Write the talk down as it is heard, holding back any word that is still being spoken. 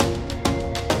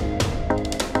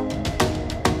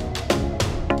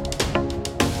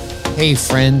Hey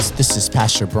friends, this is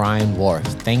Pastor Brian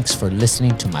Warth. Thanks for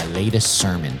listening to my latest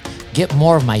sermon. Get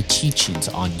more of my teachings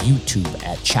on YouTube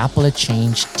at Chapel of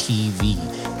Change TV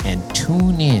and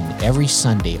tune in every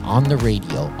Sunday on the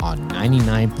radio on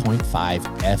 99.5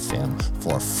 FM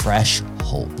for fresh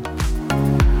hope.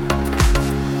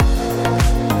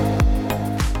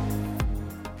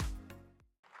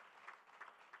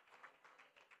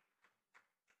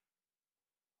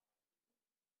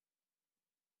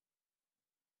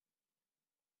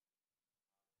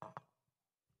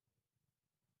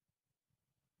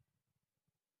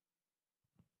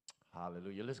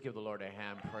 Hallelujah. Let's give the Lord a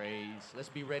hand praise. Let's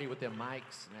be ready with them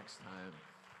mics next time.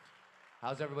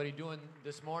 How's everybody doing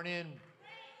this morning?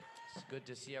 It's good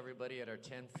to see everybody at our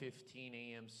 10:15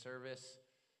 a.m. service.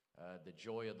 The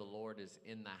joy of the Lord is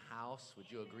in the house.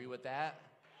 Would you agree with that?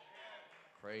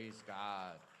 Praise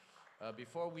God.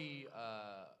 Before we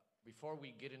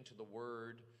get into the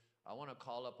Word, I want to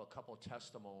call up a couple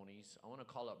testimonies. I want to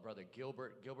call up Brother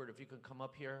Gilbert. Gilbert, if you can come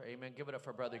up here. Amen. Give it up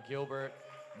for Brother Gilbert.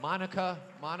 Monica,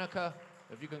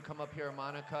 if you can come up here,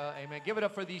 Monica. Amen. Give it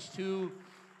up for these two.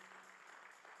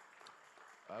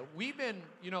 We've been,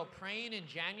 praying in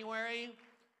January.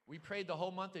 We prayed the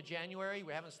whole month of January.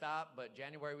 We haven't stopped, but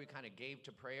January we kind of gave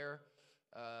to prayer.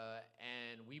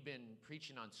 And we've been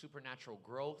preaching on supernatural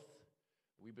growth.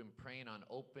 We've been praying on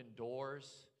open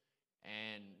doors.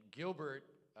 And Gilbert,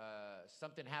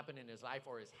 something happened in his life,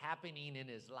 or is happening in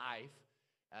his life.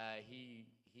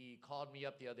 He called me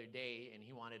up the other day, and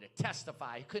he wanted to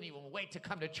testify. He couldn't even wait to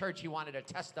come to church. He wanted to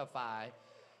testify.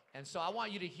 And so I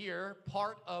want you to hear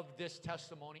part of this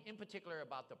testimony, in particular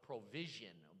about the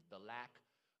provision, the lack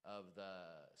of the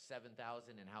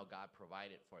 7,000 and how God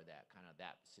provided for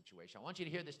that situation. I want you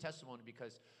to hear this testimony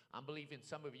because I'm believing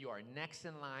some of you are next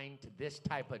in line to this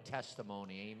type of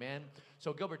testimony. Amen.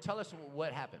 So Gilbert, tell us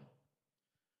what happened.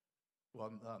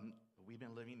 Well, we've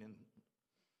been living in...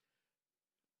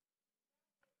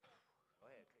 Go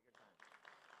ahead, take your time.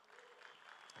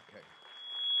 Okay.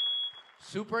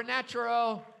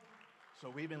 Supernatural. So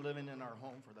we've been living in our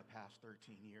home for the past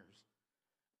 13 years,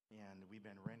 and we've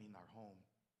been renting our home.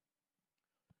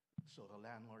 So the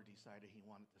landlord decided he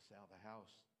wanted to sell the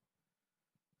house.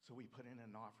 So we put in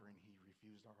an offer, and he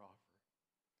refused our offer.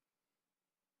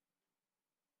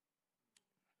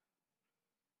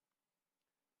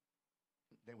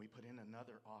 Then we put in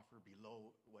another offer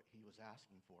below what he was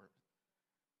asking for,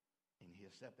 and he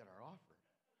accepted our offer.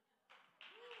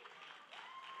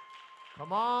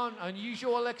 Come on,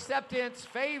 unusual acceptance,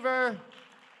 favor.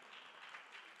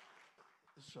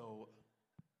 So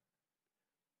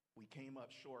we came up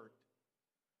short.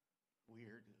 We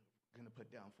were going to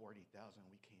put down 40,000.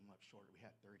 We came up short. We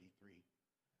had 33.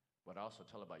 But also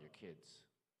tell about your kids.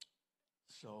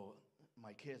 So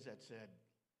my kids had said,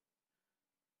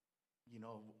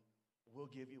 we'll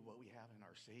give you what we have in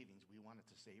our savings. We wanted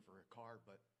to save for a car,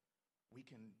 but we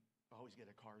can always get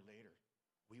a car later.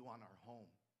 We want our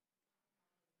home.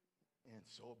 And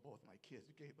so both my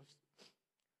kids gave us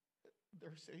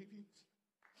their savings.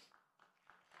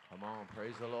 Come on,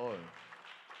 praise the Lord.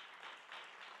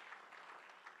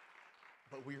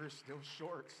 But we were still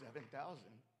short $7,000.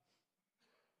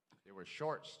 They were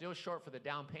still short for the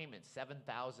down payment,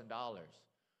 $7,000.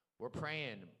 We're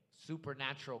praying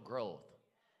supernatural growth.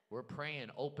 We're praying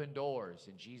open doors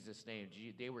in Jesus' name.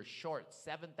 They were short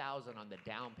 $7,000 on the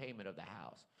down payment of the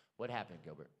house. What happened,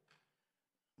 Gilbert?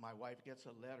 My wife gets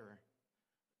a letter,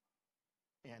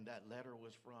 and that letter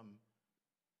was from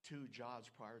 2 jobs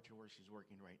prior to where she's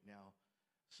working right now,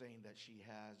 saying that she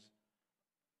has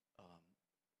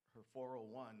her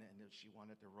 401, and if she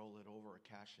wanted to roll it over or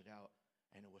cash it out,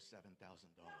 and it was $7,000.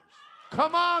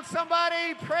 Come on,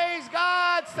 somebody. Praise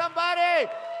God.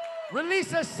 Somebody.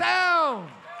 Release a sound.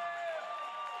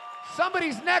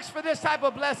 Somebody's next for this type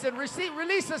of blessing.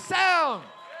 Release a sound.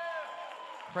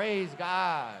 Praise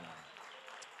God.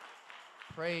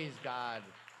 Praise God.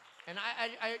 And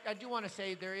I do want to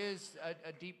say there is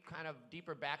a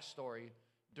deeper backstory.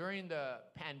 During the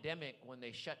pandemic, when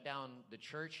they shut down the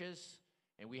churches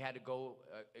and we had to go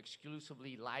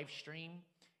exclusively live stream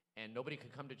and nobody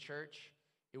could come to church,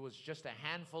 it was just a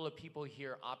handful of people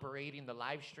here operating the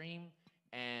live stream.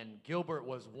 And Gilbert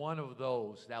was one of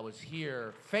those that was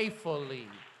here faithfully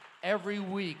every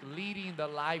week leading the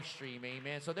live stream,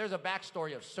 amen. So there's a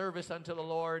backstory of service unto the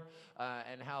Lord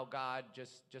and how God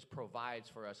just provides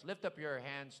for us. Lift up your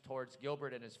hands towards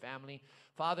Gilbert and his family.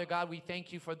 Father God, we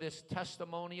thank you for this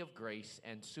testimony of grace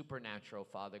and supernatural,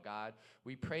 Father God.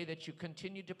 We pray that you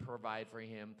continue to provide for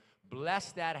him.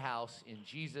 Bless that house in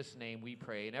Jesus' name we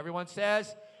pray. And everyone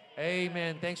says,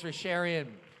 amen. Thanks for sharing.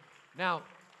 Now,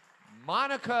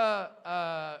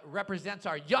 Monica represents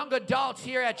our young adults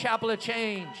here at Chapel of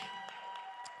Change.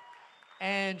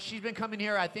 And she's been coming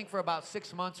here, I think, for about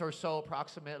 6 months or so,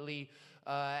 approximately.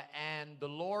 And the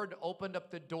Lord opened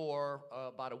up the door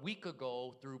about a week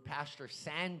ago through Pastor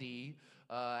Sandy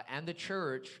and the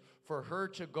church for her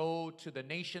to go to the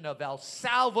nation of El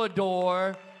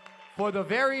Salvador for the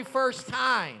very first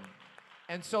time.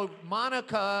 And so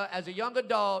Monica, as a young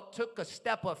adult, took a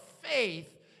step of faith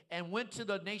and went to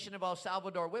the nation of El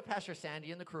Salvador with Pastor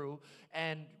Sandy and the crew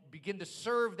and begin to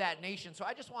serve that nation. So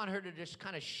I just want her to just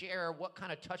kind of share what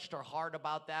kind of touched her heart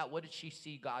about that. What did she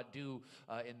see God do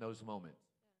in those moments?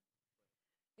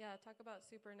 Yeah, talk about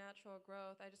supernatural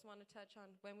growth. I just want to touch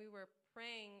on when we were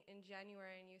praying in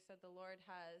January and you said the Lord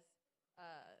has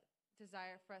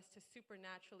desire for us to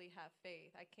supernaturally have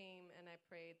faith. I came and I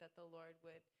prayed that the Lord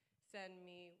would send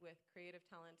me with creative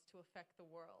talents to affect the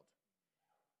world.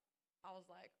 I was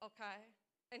like, okay.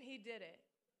 And he did it.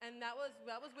 And that was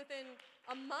within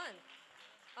a month.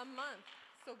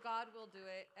 So God will do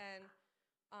it. And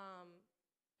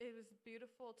it was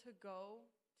beautiful to go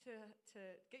to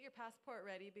get your passport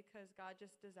ready because God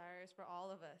just desires for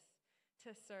all of us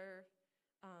to serve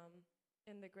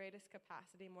in the greatest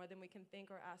capacity, more than we can think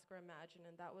or ask or imagine.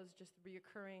 And that was just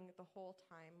reoccurring the whole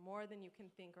time, more than you can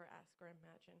think or ask or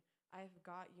imagine. I've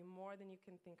got you more than you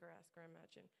can think or ask or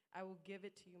imagine. I will give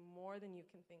it to you more than you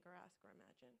can think or ask or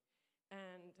imagine.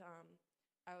 And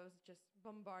I was just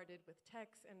bombarded with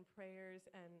texts and prayers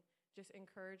and just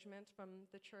encouragement from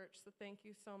the church. So thank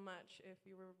you so much if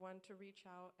you were one to reach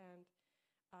out. And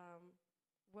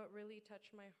what really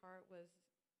touched my heart was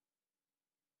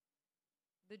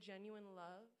the genuine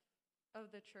love of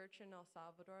the church in El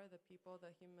Salvador, the people,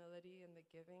 the humility and the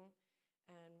giving.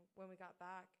 And when we got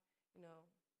back,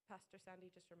 Pastor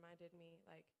Sandy just reminded me,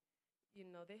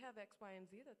 they have X, Y, and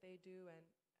Z that they do.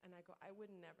 And I go, I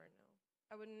would never know.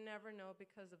 I would never know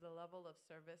because of the level of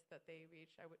service that they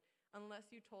reach.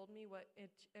 Unless you told me what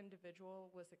each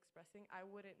individual was expressing, I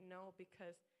wouldn't know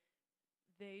because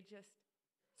they just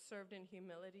served in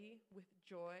humility, with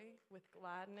joy, with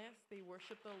gladness. They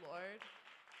worshiped the Lord.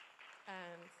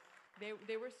 And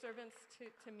they were servants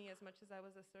to me as much as I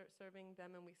was serving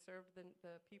them, and we served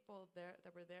the people there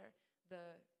that were there.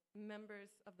 The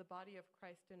members of the body of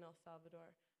Christ in El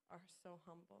Salvador are so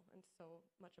humble and so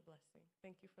much a blessing.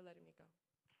 Thank you for letting me go.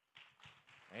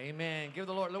 Amen. Give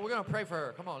the Lord. We're going to pray for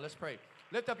her. Come on, let's pray.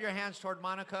 Lift up your hands toward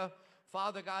Monica.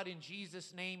 Father God, in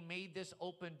Jesus' name, may this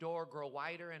open door grow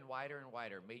wider and wider and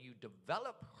wider. May you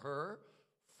develop her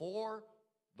for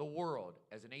the world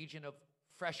as an agent of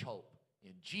fresh hope.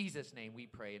 In Jesus' name we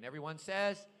pray. And everyone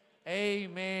says,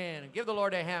 amen. Give the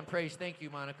Lord a hand praise. Thank you,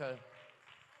 Monica.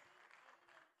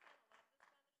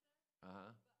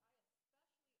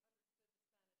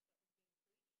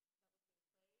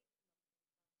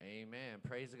 Amen.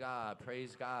 Praise God.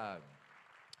 Praise God.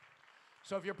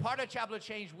 So if you're part of Chapel of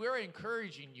Change, we're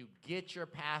encouraging you, get your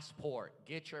passport.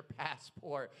 Get your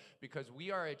passport, because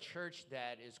we are a church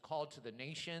that is called to the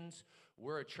nations.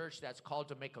 We're a church that's called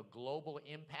to make a global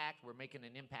impact. We're making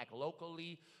an impact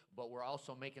locally, but we're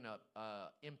also making an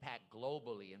impact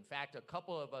globally. In fact, a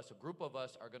group of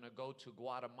us are going to go to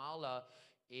Guatemala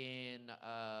in,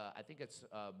 I think it's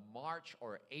March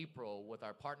or April, with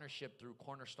our partnership through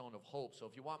Cornerstone of Hope. So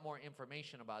if you want more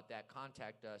information about that,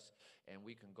 contact us, and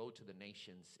we can go to the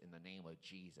nations in the name of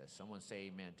Jesus. Someone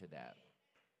say amen to that.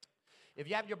 If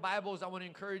you have your Bibles, I want to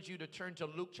encourage you to turn to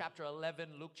Luke chapter 11.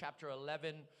 Luke chapter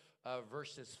 11,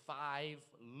 verses 5.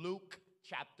 Luke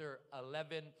chapter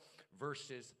 11,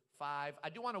 verses 5. I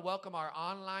do want to welcome our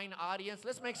online audience.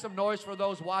 Let's make some noise for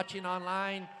those watching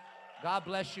online. God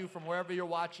bless you from wherever you're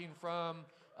watching from.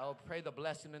 I'll pray the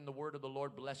blessing and the word of the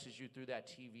Lord blesses you through that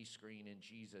TV screen in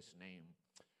Jesus' name.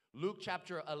 Luke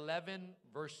chapter 11,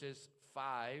 verses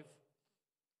 5.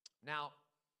 Now,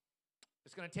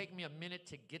 it's going to take me a minute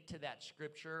to get to that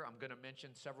scripture. I'm going to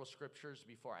mention several scriptures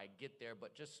before I get there,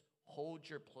 but just hold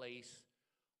your place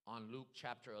on Luke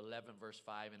chapter 11, verse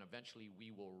 5, and eventually we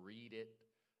will read it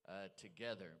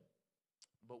together.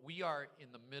 But we are in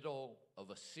the middle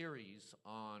of a series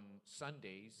on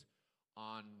Sundays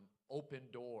on open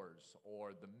doors,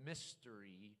 or the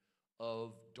mystery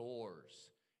of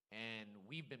doors. And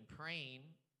we've been praying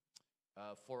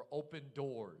for open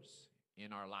doors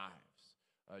in our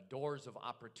lives. Doors of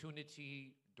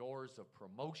opportunity, doors of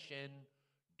promotion,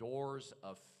 doors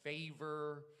of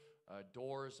favor,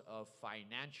 doors of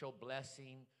financial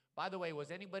blessing. By the way,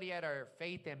 was anybody at our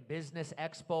Faith and Business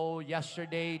Expo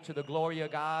yesterday, to the glory of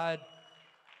God?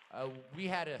 We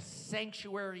had a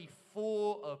sanctuary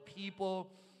full of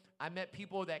people. I met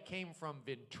people that came from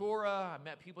Ventura. I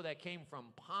met people that came from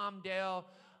Palmdale.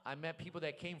 I met people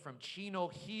that came from Chino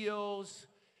Hills.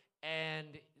 And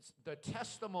the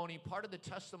testimony, part of the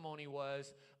testimony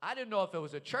was, I didn't know if it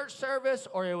was a church service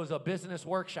or it was a business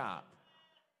workshop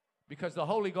because the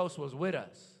Holy Ghost was with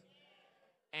us.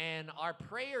 And our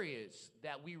prayer is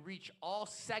that we reach all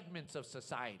segments of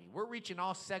society. We're reaching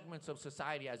all segments of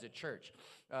society as a church.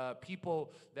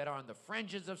 People that are on the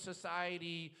fringes of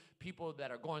society, people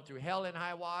that are going through hell and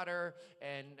high water,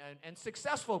 and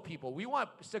successful people. We want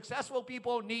successful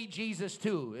people need Jesus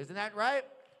too. Isn't that right?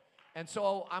 And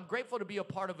so I'm grateful to be a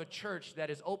part of a church that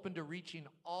is open to reaching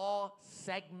all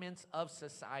segments of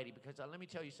society. Because let me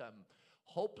tell you something.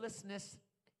 Hopelessness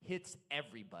hits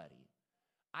everybody.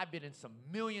 I've been in some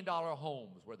 $1 million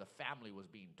homes where the family was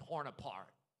being torn apart.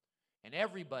 And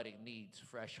everybody needs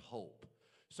fresh hope.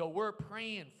 So we're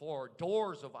praying for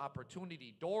doors of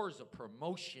opportunity, doors of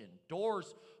promotion,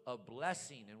 doors of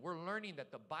blessing. And we're learning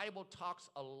that the Bible talks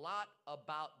a lot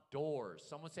about doors.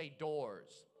 Someone say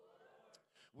doors.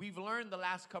 We've learned the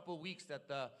last couple of weeks that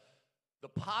the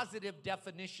positive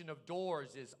definition of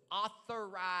doors is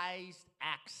authorized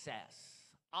access.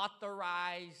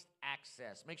 Authorized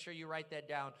access. Make sure you write that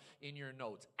down in your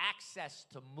notes. Access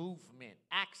to movement,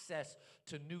 access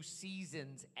to new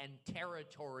seasons and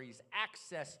territories,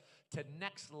 access to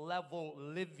next level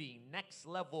living, next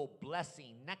level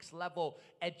blessing, next level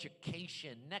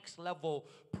education, next level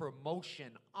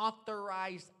promotion.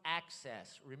 Authorized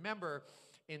access. Remember,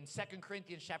 in 2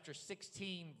 Corinthians chapter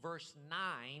 16, verse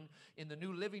 9, in the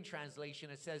New Living Translation,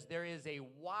 it says, there is a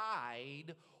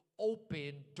wide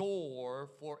open door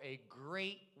for a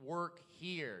great work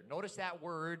here. Notice that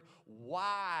word,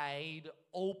 wide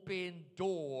open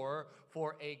door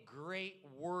for a great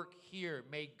work here.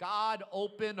 May God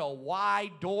open a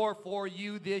wide door for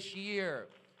you this year.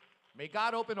 May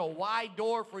God open a wide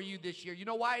door for you this year. You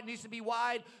know why it needs to be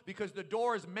wide? Because the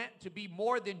door is meant to be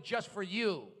more than just for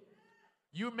you.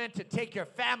 You're meant to take your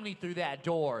family through that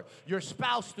door, your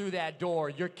spouse through that door,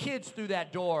 your kids through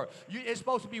that door. It's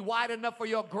supposed to be wide enough for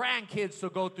your grandkids to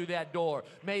go through that door.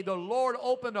 May the Lord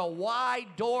open a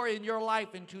wide door in your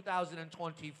life in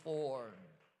 2024.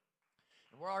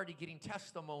 And we're already getting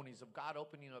testimonies of God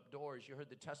opening up doors. You heard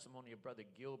the testimony of Brother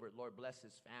Gilbert. Lord bless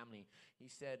his family. He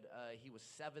said he was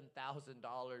 $7,000.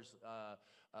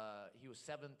 He was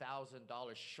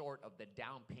 $7,000 short of the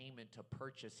down payment to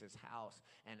purchase his house.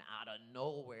 And out of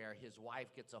nowhere, his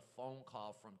wife gets a phone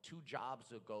call from 2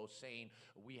 jobs ago saying,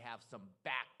 we have some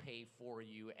back pay for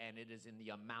you, and it is in the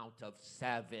amount of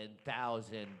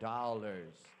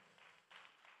 $7,000.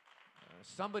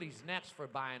 Somebody's next for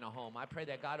buying a home. I pray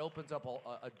that God opens up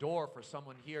a door for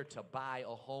someone here to buy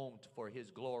a home for his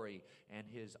glory and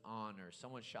his honor.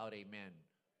 Someone shout amen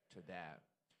to that.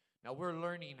 Now we're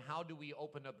learning, how do we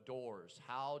open up doors?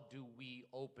 How do we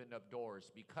open up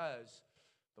doors? Because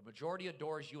the majority of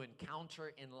doors you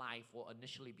encounter in life will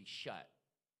initially be shut.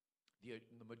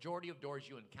 The majority of doors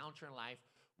you encounter in life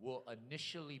will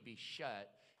initially be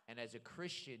shut. And as a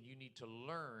Christian, you need to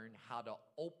learn how to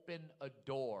open a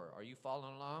door. Are you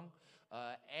following along?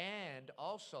 And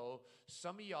also,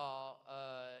 some of y'all,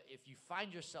 if you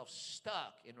find yourself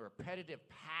stuck in repetitive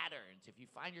patterns, if you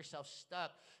find yourself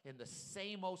stuck in the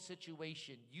same old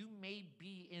situation, you may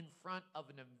be in front of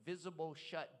an invisible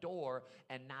shut door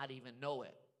and not even know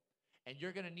it. And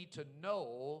you're going to need to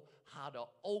know how to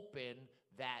open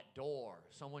that door.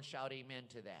 Someone shout amen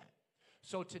to that.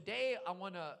 So today I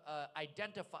want to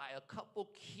identify a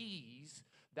couple keys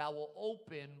that will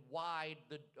open wide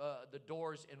the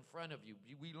doors in front of you.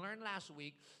 We learned last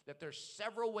week that there's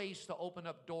several ways to open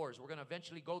up doors. We're going to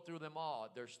eventually go through them all.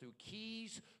 There's through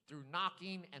keys, through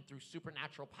knocking, and through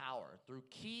supernatural power. Through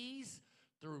keys,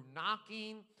 through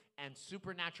knocking, and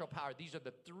supernatural power. These are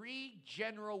the 3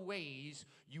 general ways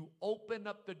you open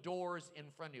up the doors in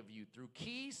front of you. Through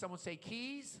keys, someone say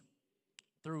keys.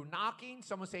 Through knocking,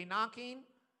 someone say knocking,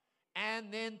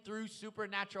 and then through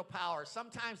supernatural power.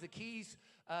 Sometimes the keys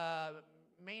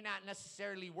may not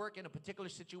necessarily work in a particular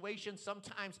situation.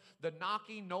 Sometimes the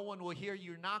knocking, no one will hear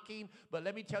you knocking. But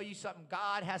let me tell you something,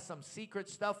 God has some secret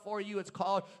stuff for you. It's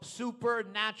called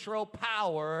supernatural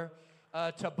power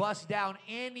to bust down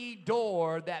any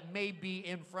door that may be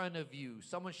in front of you.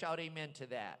 Someone shout amen to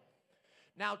that.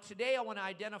 Now, today I want to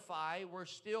identify, we're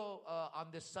still on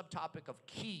this subtopic of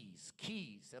keys,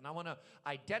 and I want to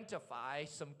identify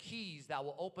some keys that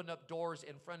will open up doors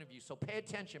in front of you. So pay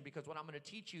attention, because what I'm going to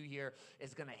teach you here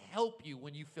is going to help you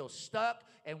when you feel stuck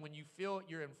and when you feel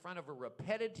you're in front of a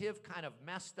repetitive, kind of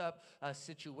messed up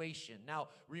situation. Now,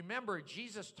 remember,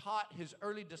 Jesus taught his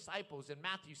early disciples in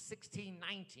Matthew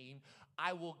 16:19,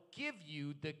 I will give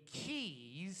you the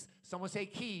keys, someone say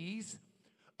keys,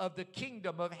 of the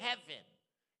kingdom of heaven.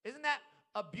 Isn't that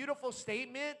a beautiful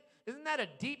statement? Isn't that a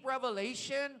deep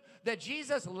revelation that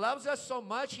Jesus loves us so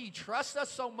much, he trusts us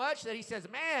so much that he says,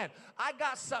 man, I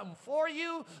got something for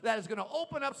you that is going to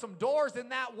open up some doors in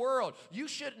that world. You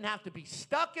shouldn't have to be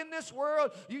stuck in this world.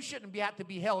 You shouldn't have to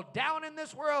be held down in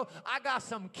this world. I got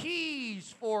some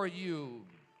keys for you.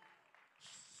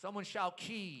 Someone shout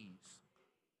keys.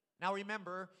 Now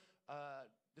remember,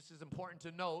 this is important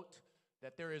to note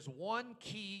that there is one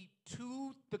key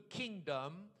to the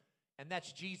kingdom, and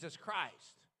that's Jesus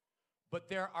Christ. But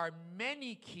there are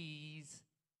many keys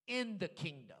in the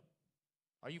kingdom.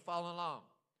 Are you following along?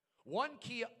 One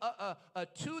key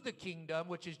to the kingdom,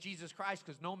 which is Jesus Christ,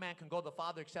 because no man can go to the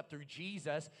Father except through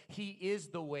Jesus. He is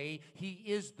the way. He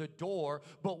is the door.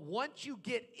 But once you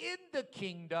get in the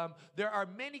kingdom, there are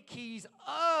many keys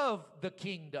of the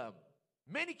kingdom.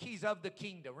 Many keys of the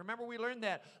kingdom. Remember, we learned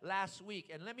that last week.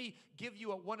 And let me give you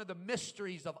one of the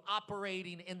mysteries of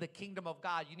operating in the kingdom of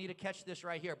God. You need to catch this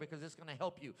right here because it's going to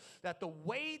help you. That the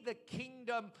way the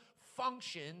kingdom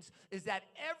functions is that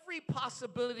every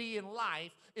possibility in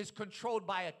life is controlled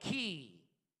by a key.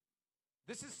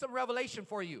 This is some revelation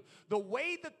for you. The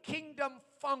way the kingdom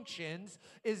functions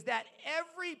is that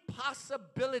every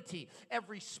possibility,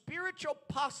 every spiritual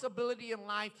possibility in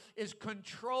life is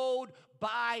controlled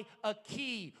by a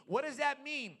key. What does that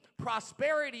mean?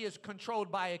 Prosperity is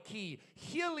controlled by a key.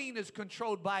 Healing is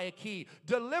controlled by a key.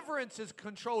 Deliverance is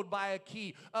controlled by a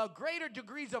key. Greater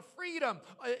degrees of freedom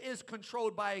is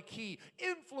controlled by a key.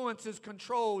 Influence is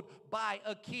controlled by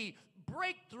a key.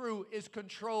 Breakthrough is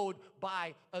controlled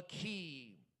by a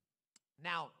key.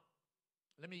 Now,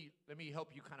 let me help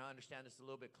you kind of understand this a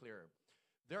little bit clearer.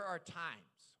 There are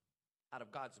times out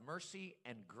of God's mercy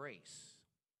and grace,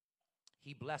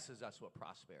 he blesses us with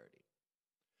prosperity.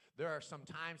 There are some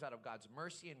times out of God's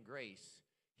mercy and grace,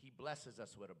 he blesses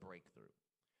us with a breakthrough.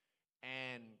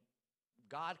 And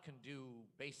God can do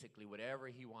basically whatever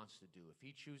he wants to do. If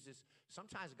he chooses,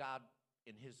 sometimes God,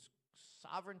 in his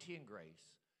sovereignty and grace,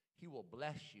 he will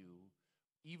bless you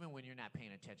even when you're not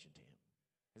paying attention to him.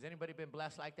 Has anybody been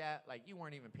blessed like that? Like you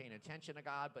weren't even paying attention to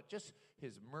God, but just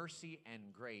his mercy and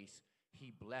grace,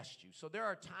 he blessed you. So there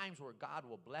are times where God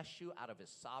will bless you out of his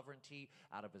sovereignty,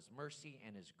 out of his mercy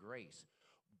and his grace.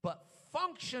 But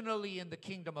functionally in the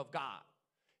kingdom of God,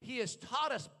 he has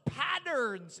taught us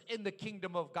patterns in the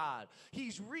kingdom of God.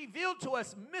 He's revealed to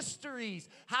us mysteries,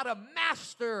 how to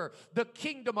master the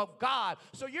kingdom of God.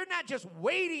 So you're not just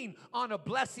waiting on a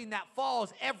blessing that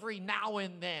falls every now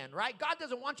and then, right? God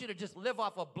doesn't want you to just live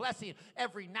off a blessing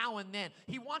every now and then.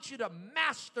 He wants you to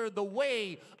master the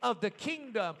way of the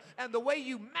kingdom. And the way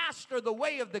you master the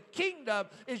way of the kingdom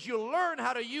is you learn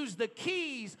how to use the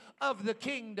keys of the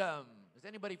kingdom. Is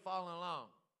anybody following along?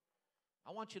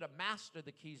 I want you to master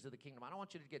the keys of the kingdom. I don't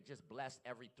want you to get just blessed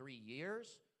every 3 years.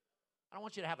 I don't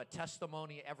want you to have a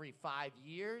testimony every 5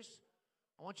 years.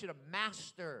 I want you to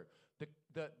master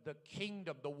the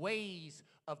kingdom, the ways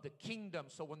of the kingdom.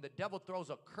 So when the devil throws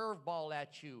a curveball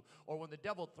at you, or when the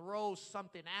devil throws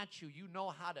something at you, you know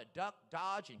how to duck,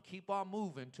 dodge, and keep on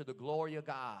moving to the glory of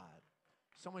God.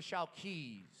 Someone shout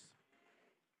keys.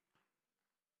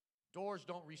 Doors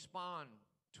don't respond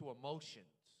to emotions.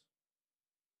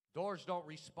 Doors don't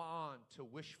respond to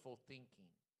wishful thinking.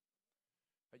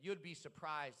 But you'd be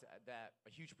surprised that a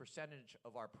huge percentage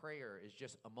of our prayer is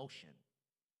just emotion.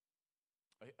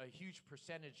 A huge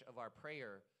percentage of our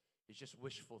prayer is just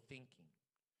wishful thinking.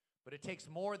 But it takes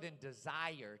more than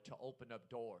desire to open up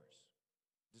doors.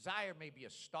 Desire may be a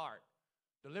start.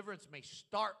 Deliverance may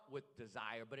start with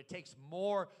desire, but it takes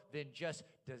more than just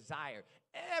desire.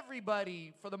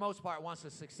 Everybody, for the most part, wants to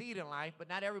succeed in life, but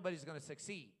not everybody's going to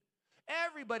succeed.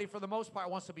 Everybody, for the most part,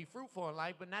 wants to be fruitful in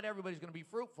life, but not everybody's going to be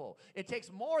fruitful. It takes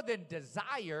more than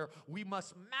desire. We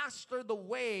must master the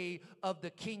way of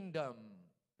the kingdom.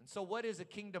 And so what is a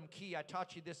kingdom key? I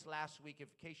taught you this last week. In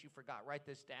case you forgot, write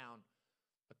this down.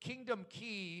 A kingdom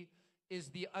key is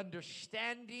the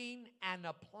understanding and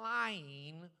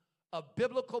applying of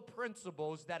biblical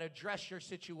principles that address your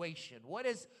situation. What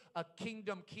is a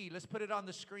kingdom key? Let's put it on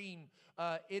the screen.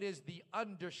 It is the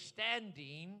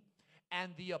understanding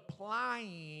and the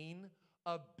applying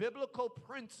of biblical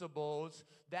principles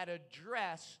that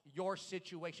address your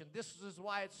situation. This is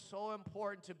why it's so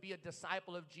important to be a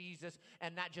disciple of Jesus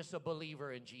and not just a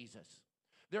believer in Jesus.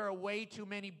 There are way too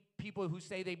many people who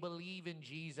say they believe in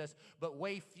Jesus, but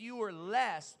way fewer,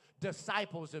 less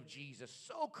disciples of Jesus.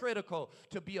 So critical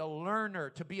to be a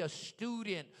learner, to be a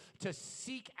student, to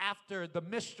seek after the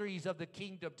mysteries of the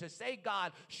kingdom, to say,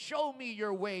 God, show me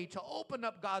your way, to open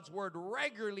up God's word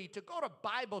regularly, to go to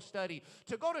Bible study,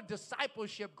 to go to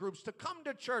discipleship groups, to come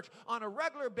to church on a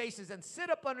regular basis and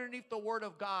sit up underneath the word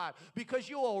of God, because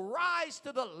you will rise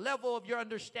to the level of your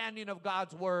understanding of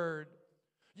God's word.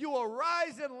 You will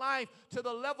rise in life to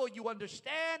the level you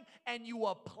understand and you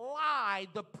apply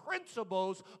the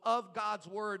principles of God's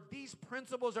word. These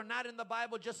principles are not in the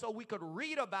Bible just so we could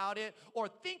read about it or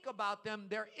think about them.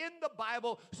 They're in the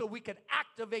Bible so we can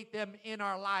activate them in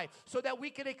our life, so that we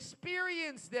can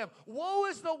experience them. Woe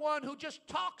is the one who just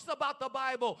talks about the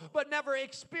Bible but never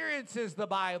experiences the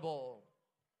Bible.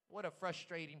 What a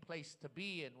frustrating place to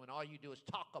be in when all you do is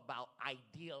talk about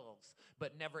ideals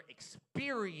but never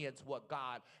experience what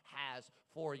God has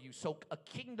for you. So a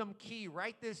kingdom key,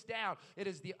 write this down. It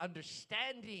is the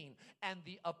understanding and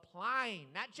the applying.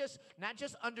 Not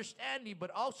just understanding,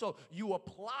 but also you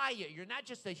apply it. You're not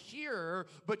just a hearer,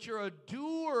 but you're a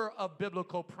doer of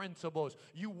biblical principles.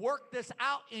 You work this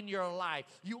out in your life.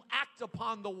 You act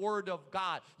upon the word of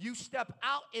God. You step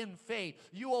out in faith.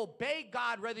 You obey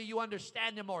God whether you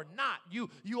understand him or not. You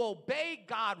obey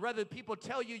God whether people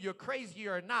tell you you're crazy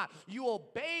or not. You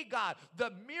obey God.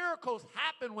 The miracles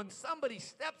happen when somebody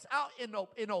steps out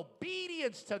in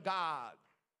obedience to God.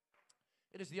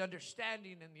 It is the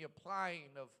understanding and the applying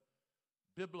of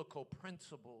biblical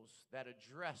principles that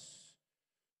address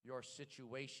your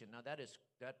situation. Now that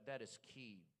is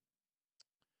key.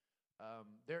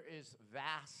 There is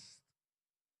vast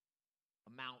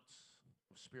amounts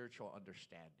of spiritual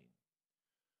understanding,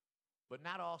 but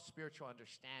not all spiritual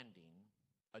understanding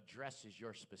addresses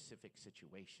your specific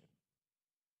situation.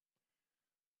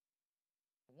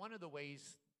 One of the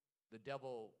ways the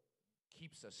devil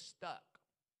keeps us stuck,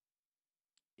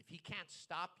 if he can't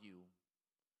stop you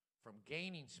from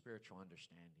gaining spiritual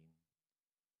understanding,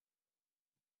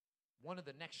 one of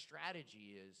the next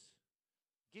strategy is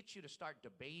get you to start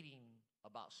debating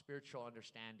about spiritual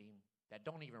understanding that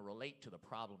don't even relate to the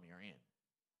problem you're in.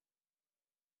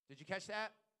 Did you catch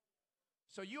that?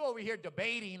 So you over here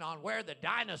debating on where the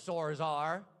dinosaurs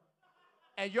are,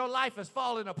 and your life is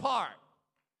falling apart.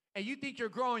 And you think you're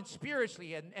growing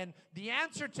spiritually, and the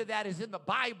answer to that is in the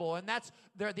Bible, and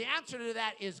the answer to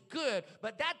that is good,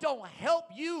 but that don't help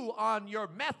you on your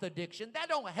meth addiction. That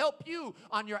don't help you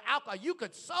on your alcohol. You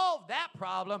could solve that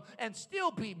problem and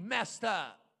still be messed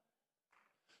up.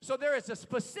 So there is a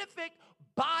specific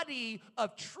body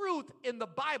of truth in the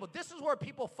Bible. This is where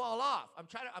people fall off.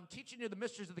 I'm teaching you the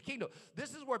mysteries of the kingdom. This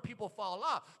is where people fall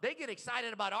off. They get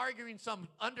excited about arguing some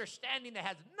understanding that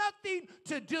has nothing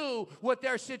to do with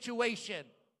their situation.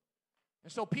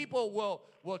 And so people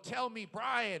will tell me,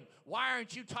 Brian, why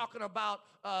aren't you talking about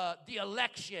the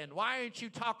election? Why aren't you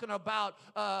talking about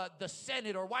the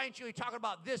Senate? Or why aren't you talking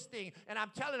about this thing? And I'm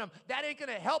telling them, that ain't going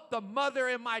to help the mother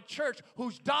in my church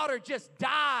whose daughter just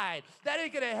died. That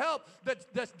ain't going to help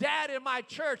the dad in my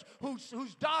church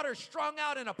whose daughter strung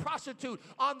out in a prostitute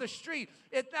on the street.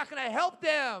 It's not going to help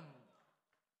them.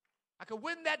 I could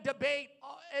win that debate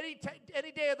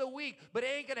any day of the week, but it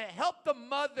ain't going to help the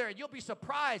mother. And you'll be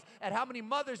surprised at how many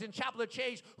mothers in Chapel of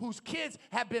Change whose kids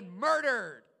have been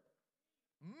murdered.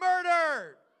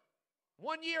 Murdered.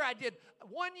 One year I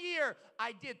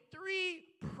did 3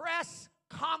 press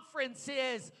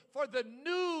conferences for the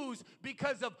news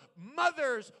because of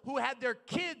mothers who had their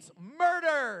kids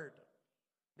murdered.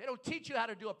 They don't teach you how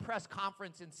to do a press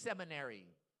conference in seminary.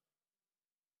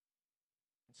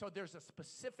 So there's a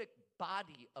specific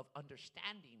body of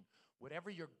understanding. Whatever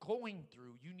you're going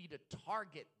through, you need to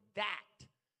target that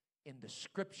in the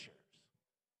scriptures.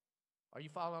 Are you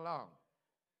following along?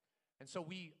 And so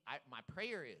my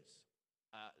prayer is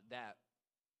that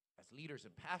as leaders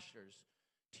and pastors,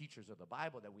 teachers of the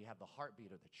Bible, that we have the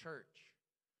heartbeat of the church,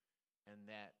 and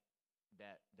that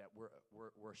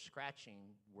we're scratching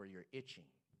where you're itching.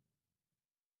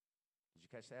 Did you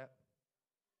catch that?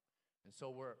 And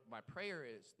so my prayer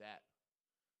is that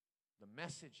the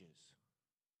messages,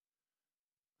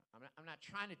 I'm not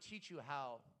trying to teach you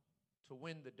how to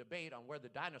win the debate on where the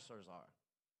dinosaurs are.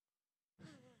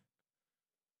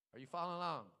 Are you following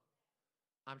along?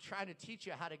 I'm trying to teach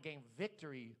you how to gain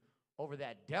victory over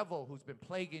that devil who's been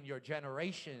plaguing your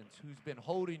generations, who's been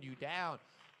holding you down.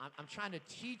 I'm trying to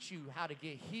teach you how to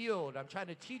get healed. I'm trying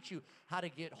to teach you how to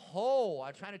get whole.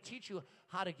 I'm trying to teach you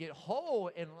how to get whole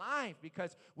in life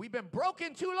because we've been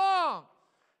broken too long.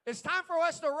 It's time for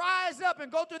us to rise up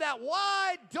and go through that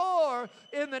wide door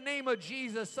in the name of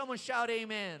Jesus. Someone shout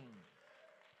amen.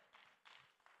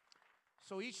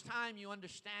 So each time you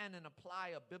understand and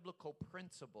apply a biblical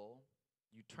principle,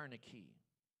 you turn a key.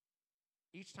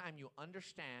 Each time you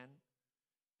understand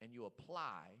and you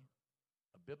apply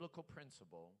a biblical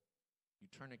principle, you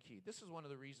turn a key. This is one of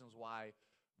the reasons why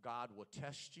God will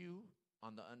test you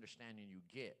on the understanding you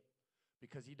get,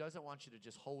 because he doesn't want you to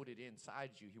just hold it inside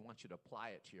you. He wants you to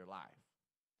apply it to your life.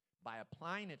 By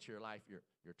applying it to your life,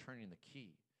 you're turning the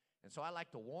key. And so I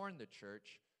like to warn the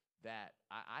church that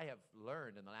I have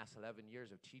learned in the last 11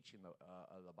 years of teaching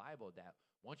the Bible that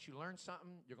once you learn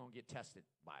something, you're going to get tested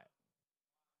by it.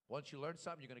 Once you learn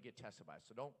something, you're going to get tested by it.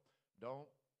 So don't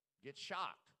get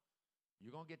shocked.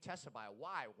 You're going to get tested by it.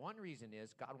 Why? One reason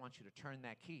is God wants you to turn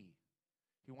that key.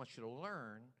 He wants you to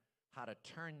learn how to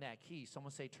turn that key.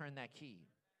 Someone say, turn that key.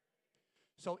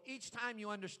 So each time you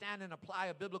understand and apply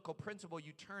a biblical principle,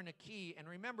 you turn a key. And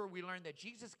remember, we learned that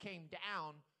Jesus came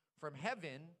down from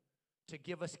heaven to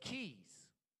give us keys.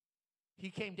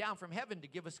 He came down from heaven to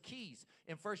give us keys.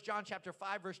 In 1 John chapter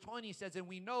 5, verse 20, he says, and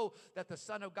we know that the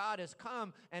Son of God has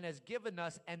come and has given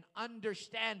us an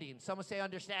understanding. Someone say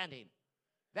understanding.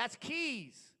 That's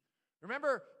keys.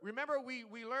 Remember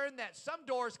we learned that some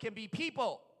doors can be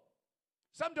people.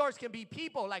 Some doors can be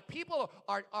people. Like people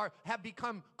have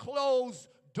become closed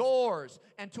doors.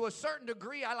 And to a certain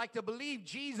degree, I like to believe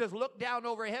Jesus looked down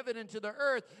over heaven into the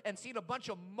earth and seen a bunch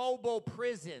of mobile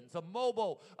prisons,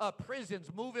 prisons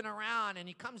moving around. And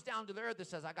he comes down to the earth and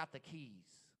says, I got the keys.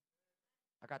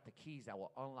 I got the keys that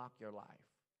will unlock your life.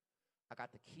 I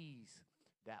got the keys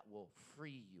that will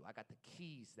free you. I got the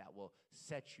keys that will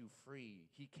set you free.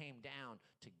 He came down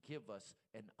to give us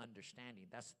an understanding.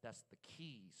 That's the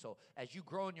key. So as you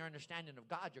grow in your understanding of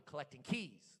God, you're collecting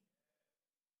keys.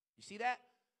 You see that?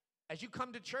 As you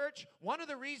come to church, one of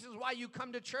the reasons why you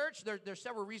come to church, there's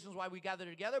several reasons why we gather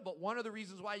together, but one of the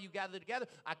reasons why you gather together,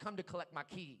 I come to collect my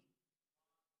key.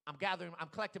 I'm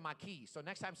collecting my keys. So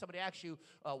next time somebody asks you,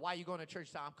 why are you going to church?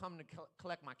 Say, I'm coming to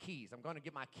collect my keys. I'm going to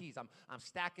get my keys. I'm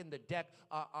stacking the deck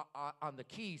on the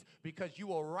keys, because you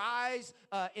will rise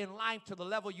in life to the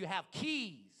level you have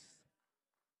keys.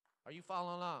 Are you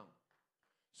following along?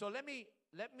 So let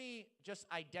me just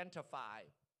identify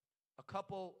a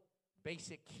couple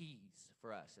basic keys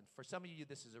for us. And for some of you,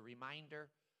 this is a reminder,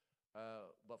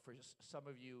 but for some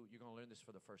of you, you're going to learn this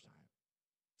for the first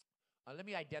time. Let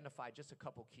me identify just a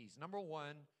couple keys. Number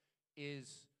one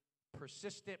is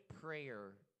persistent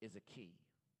prayer is a key.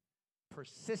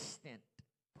 Persistent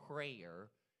prayer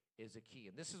is a key.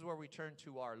 And this is where we turn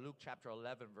to our Luke chapter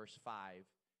 11, verse 5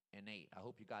 and 8. I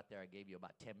hope you got there. I gave you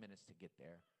about 10 minutes to get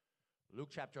there. Luke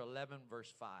chapter 11,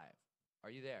 verse 5. Are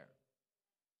you there?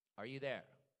 Are you there?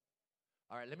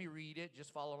 All right, let me read it.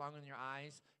 Just follow along in your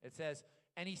eyes. It says,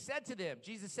 and he said to them,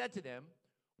 Jesus said to them,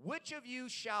 which of you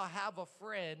shall have a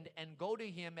friend and go to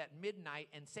him at midnight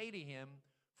and say to him,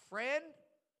 friend,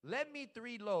 lend me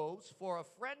 3 loaves, for a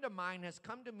friend of mine has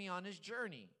come to me on his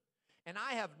journey, and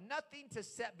I have nothing to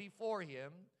set before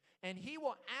him, and he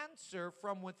will answer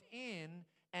from within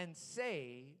and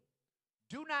say,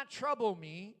 do not trouble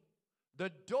me,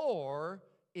 the door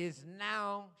is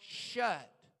now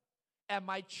shut, and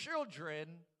my children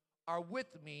are with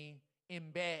me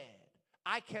in bed.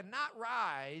 I cannot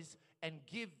rise and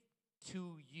give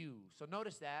to you. So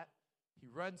notice that he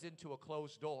runs into a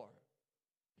closed door.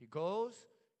 He goes,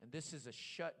 and this is a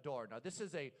shut door. Now this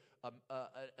is an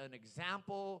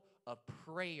example of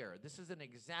prayer. This is an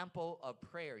example of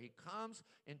prayer. He comes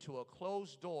into a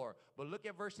closed door. But look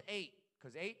at verse 8,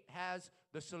 because 8 has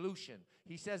the solution.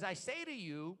 He says, I say to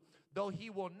you, though he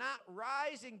will not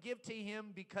rise and give to him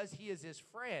because he is his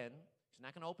friend, he's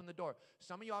not going to open the door.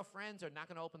 Some of y'all friends are not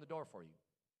going to open the door for you.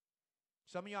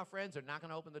 Some of y'all friends are not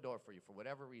going to open the door for you for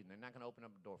whatever reason. They're not going to open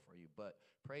up the door for you. But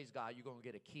praise God, you're going to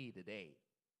get a key today.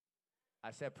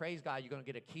 I said, praise God, you're going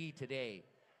to get a key today.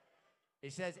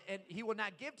 It says, and he will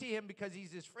not give to him because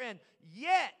he's his friend.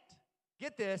 Yet,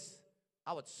 get this,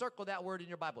 I would circle that word in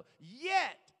your Bible.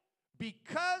 Yet,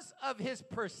 because of his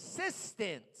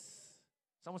persistence,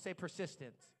 someone say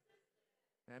persistence.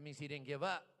 That means he didn't give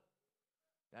up.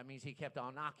 That means he kept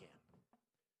on knocking.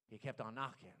 He kept on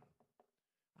knocking.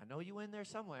 I know you in there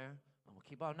somewhere. I'm going to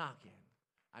keep on knocking.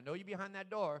 I know you behind that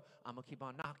door. I'm going to keep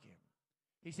on knocking.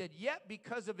 He said, yet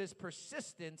because of his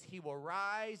persistence, he will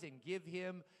rise and give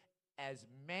him as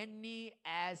many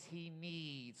as he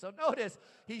needs. So notice,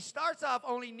 he starts off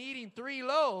only needing 3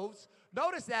 loaves.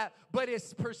 Notice that. But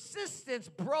his persistence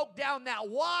broke down that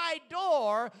wide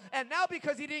door. And now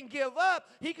because he didn't give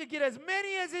up, he could get as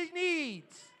many as he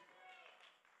needs.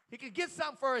 He could get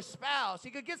something for his spouse. He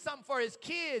could get something for his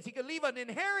kids. He could leave an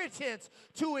inheritance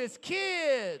to his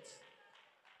kids.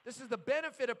 This is the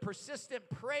benefit of persistent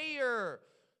prayer.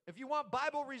 If you want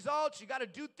Bible results, you got to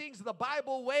do things the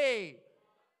Bible way.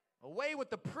 Away with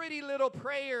the pretty little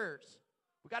prayers.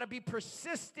 We got to be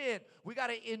persistent. We got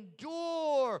to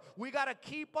endure. We got to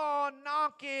keep on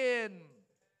knocking.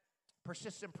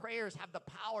 Persistent prayers have the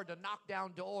power to knock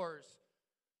down doors.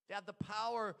 They have the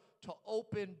power to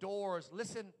open doors.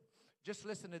 Listen, just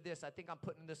listen to this. I think I'm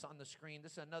putting this on the screen.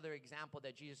 This is another example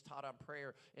that Jesus taught on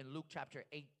prayer in Luke chapter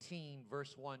 18,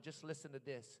 verse 1. Just listen to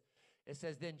this. It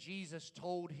says, then Jesus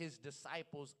told his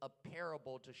disciples a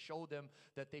parable to show them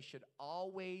that they should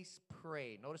always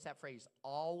pray. Notice that phrase,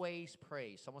 always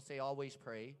pray. Someone say always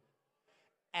pray.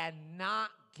 And not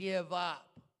give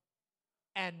up.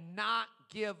 And not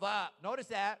give up. Notice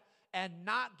that. And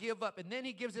not give up. And then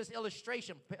he gives this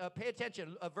illustration. Pay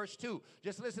attention, verse 2.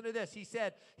 Just listen to this. He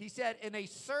said, in a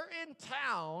certain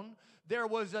town, there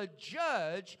was a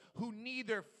judge who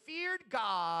neither feared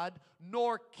God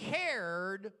nor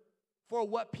cared for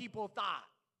what people thought.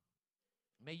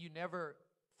 May you never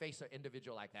face an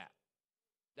individual like that.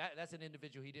 That's an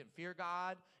individual. He didn't fear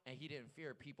God and he didn't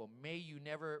fear people. May you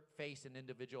never face an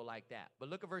individual like that. But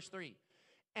look at verse 3.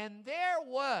 And there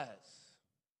was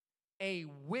a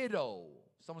widow,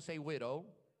 someone say widow,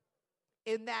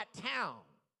 in that town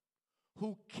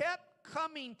who kept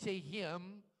coming to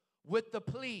him with the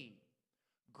plea,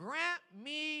 grant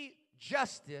me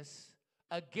justice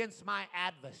against my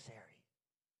adversary.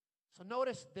 So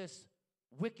notice this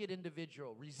wicked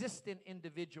individual, resistant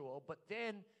individual, but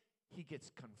then he gets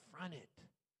confronted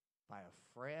by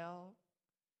a frail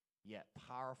yet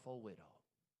powerful widow.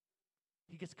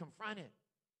 He gets confronted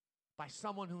by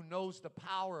someone who knows the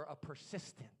power of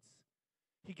persistence.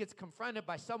 He gets confronted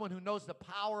by someone who knows the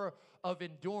power of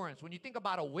endurance. When you think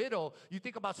about a widow, you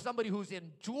think about somebody who's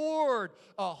endured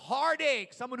a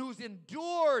heartache, someone who's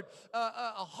endured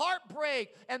a heartbreak,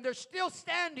 and they're still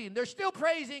standing. They're still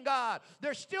praising God.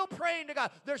 They're still praying to God.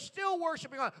 They're still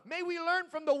worshiping God. May we learn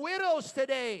from the widows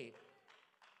today.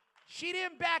 She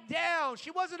didn't back down. She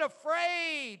wasn't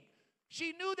afraid.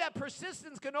 She knew that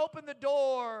persistence can open the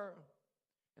door.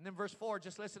 And then verse 4,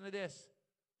 just listen to this.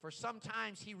 For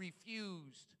sometimes he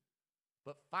refused,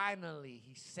 but finally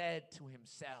he said to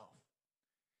himself,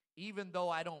 even though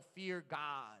I don't fear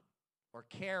God or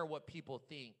care what people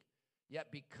think,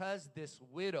 yet because this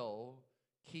widow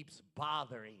keeps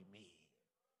bothering me.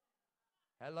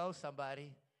 Hello,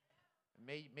 somebody.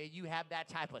 May you have that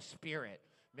type of spirit.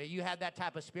 May you have that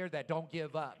type of spirit that don't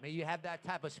give up. May you have that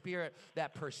type of spirit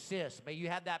that persists. May you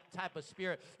have that type of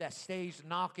spirit that stays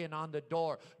knocking on the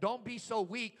door. Don't be so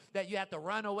weak that you have to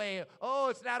run away. Oh,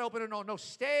 it's not open. No,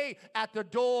 stay at the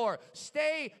door.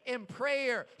 Stay in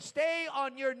prayer. Stay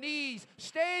on your knees.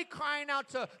 Stay crying out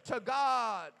to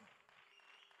God.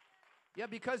 Yeah,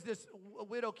 because this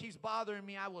widow keeps bothering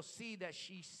me, I will see that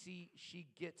she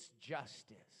gets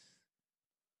justice.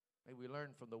 May we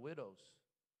learn from the widows.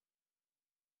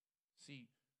 See,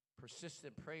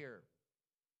 persistent prayer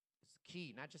is the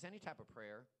key. Not just any type of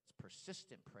prayer. It's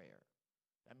persistent prayer.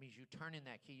 That means you turn in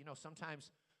that key. You know,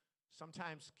 sometimes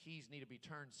keys need to be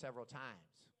turned several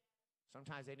times.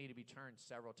 Sometimes they need to be turned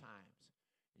several times.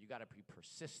 You got to be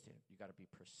persistent. You got to be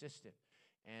persistent.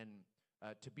 And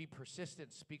to be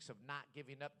persistent speaks of not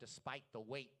giving up despite the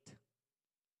wait.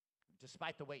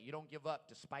 Despite the wait. You don't give up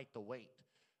despite the wait.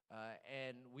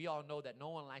 And we all know that no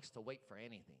one likes to wait for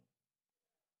anything.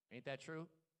 Ain't that true?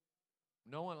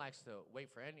 No one likes to wait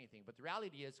for anything. But the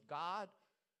reality is God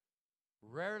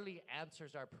rarely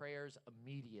answers our prayers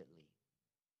immediately.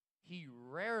 He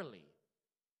rarely,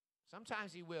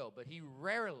 sometimes he will, but he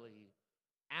rarely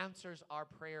answers our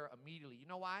prayer immediately. You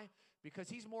know why? Because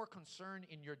he's more concerned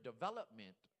in your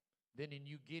development than in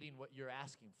you getting what you're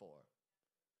asking for.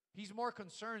 He's more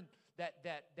concerned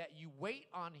that you wait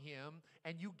on him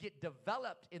and you get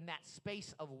developed in that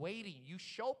space of waiting. You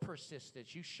show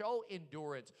persistence. You show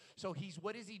endurance. So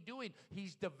what is he doing?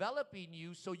 He's developing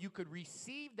you so you could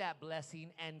receive that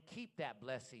blessing and keep that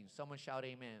blessing. Someone shout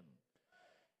amen.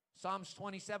 Psalms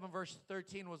 27 verse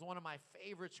 13 was one of my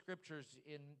favorite scriptures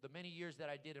in the many years that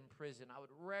I did in prison. I would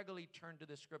regularly turn to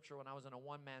this scripture when I was in a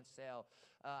one-man cell.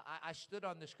 I stood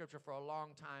on this scripture for a long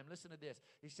time. Listen to this.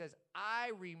 He says,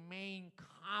 I remain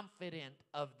confident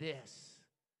of this.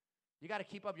 You got to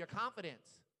keep up your confidence.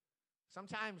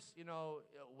 Sometimes,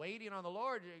 waiting on the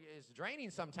Lord is draining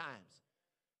sometimes.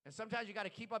 And sometimes you got to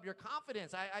keep up your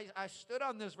confidence. I stood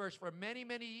on this verse for many,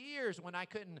 many years when I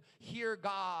couldn't hear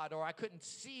God or I couldn't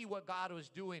see what God was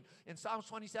doing. In Psalms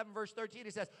 27, verse 13,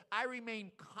 it says, I remain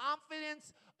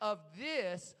confident of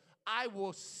this. I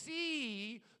will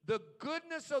see the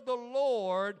goodness of the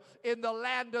Lord in the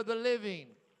land of the living.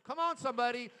 Come on,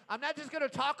 somebody. I'm not just going to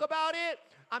talk about it.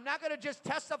 I'm not going to just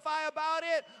testify about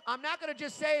it. I'm not going to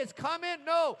just say it's coming.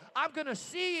 No, I'm going to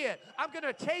see it. I'm going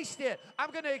to taste it.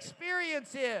 I'm going to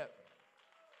experience it.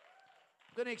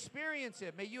 I'm going to experience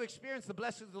it. May you experience the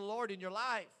blessings of the Lord in your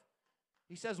life.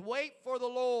 He says, wait for the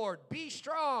Lord. Be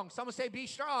strong. Someone say, be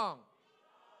strong.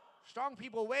 Strong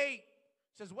people wait.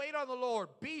 He says, wait on the Lord.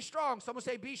 Be strong. Someone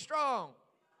say, be strong.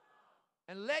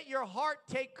 And let your heart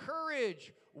take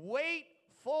courage. Wait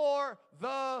for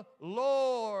the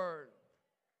Lord.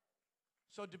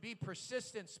 So to be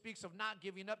persistent speaks of not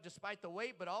giving up despite the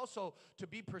wait, but also to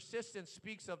be persistent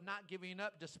speaks of not giving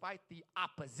up despite the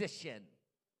opposition.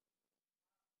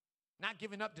 Not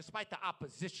giving up despite the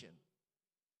opposition.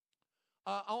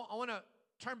 I want to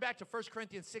turn back to 1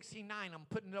 Corinthians 16:9. I'm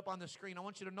putting it up on the screen. I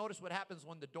want you to notice what happens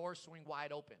when the doors swing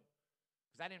wide open.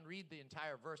 Because I didn't read the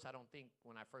entire verse, I don't think,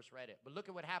 when I first read it. But look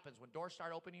at what happens when doors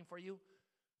start opening for you.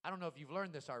 I don't know if you've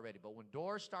learned this already, but when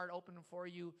doors start opening for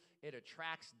you, it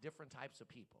attracts different types of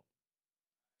people.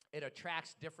 It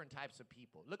attracts different types of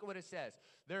people. Look at what it says.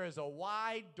 There is a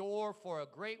wide door for a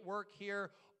great work here,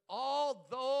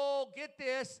 although, get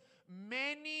this,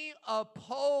 many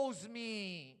oppose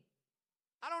me.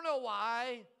 I don't know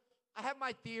why. I have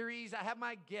my theories. I have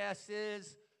my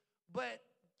guesses. But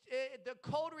the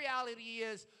cold reality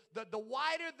is that the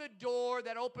wider the door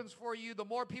that opens for you, the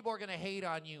more people are going to hate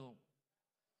on you.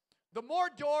 The more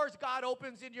doors God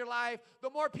opens in your life, the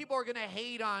more people are going to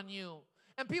hate on you.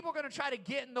 And people are going to try to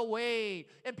get in the way.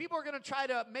 And people are going to try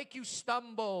to make you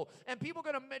stumble. And people are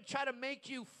going to try to make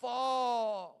you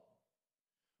fall.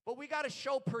 But we got to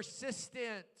show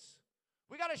persistence.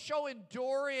 We got to show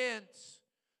endurance.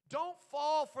 Don't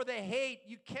fall for the hate.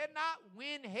 You cannot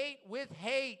win hate with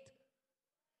hate.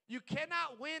 You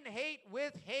cannot win hate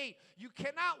with hate. You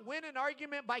cannot win an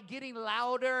argument by getting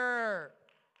louder.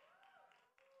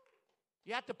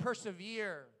 You have to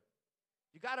persevere.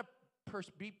 You got to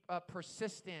be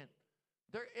persistent.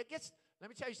 Let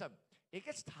me tell you something. It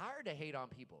gets tired to hate on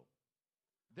people.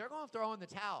 They're going to throw in the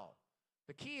towel.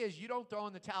 The key is you don't throw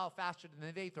in the towel faster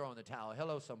than they throw in the towel.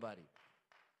 Hello, somebody.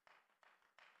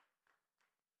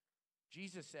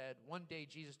 Jesus said, one day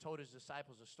Jesus told his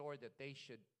disciples a story that they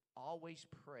should always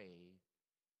pray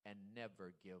and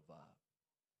never give up.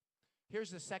 Here's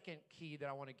the second key that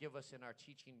I want to give us in our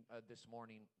teaching this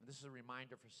morning. This is a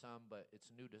reminder for some, but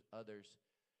it's new to others.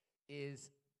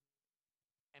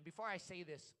 And before I say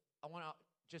this, I'm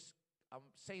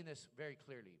saying this very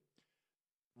clearly.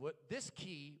 What this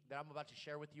key that I'm about to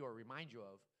share with you or remind you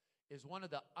of is one of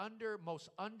the most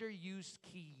underused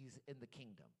keys in the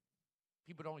kingdom.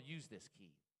 People don't use this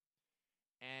key.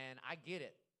 And I get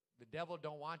it. The devil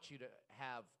don't want you to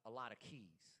have a lot of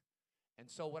keys. And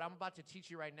so what I'm about to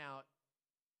teach you right now,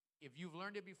 if you've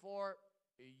learned it before,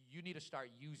 you need to start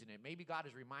using it. Maybe God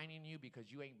is reminding you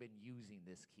because you ain't been using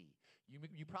this key.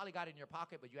 You probably got it in your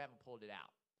pocket, but you haven't pulled it out.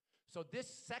 So this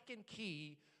second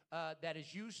key that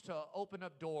is used to open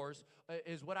up doors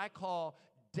is what I call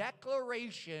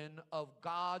declaration of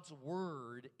God's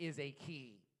word is a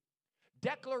key.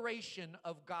 Declaration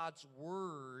of God's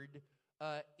word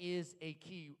is a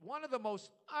key. One of the most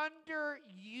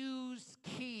underused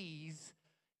keys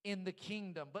in the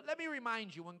kingdom. But let me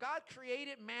remind you, when God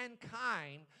created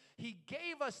mankind, he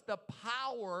gave us the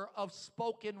power of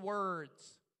spoken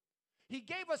words. He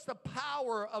gave us the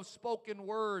power of spoken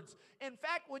words. In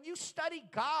fact, when you study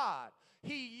God,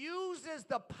 he uses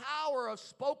the power of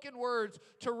spoken words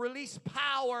to release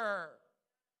power.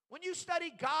 When you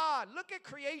study God, look at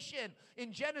creation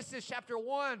in Genesis chapter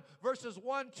 1, verses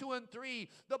 1, 2, and 3.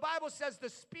 The Bible says the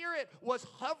Spirit was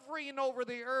hovering over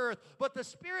the earth, but the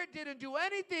Spirit didn't do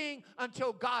anything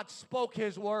until God spoke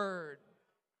his word.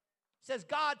 It says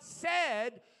God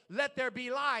said, let there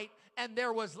be light, and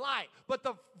there was light. But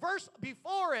the verse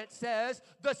before it says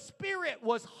the Spirit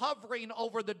was hovering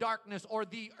over the darkness or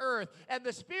the earth, and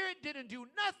the Spirit didn't do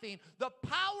nothing. The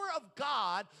power of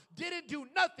God didn't do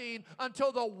nothing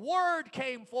until the word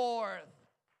came forth.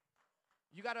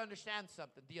 You got to understand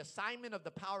something. The assignment of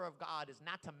the power of God is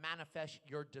not to manifest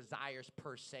your desires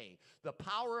per se. The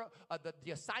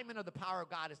assignment of the power of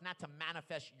God is not to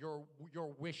manifest your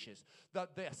wishes.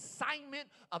 The assignment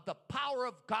of the power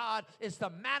of God is to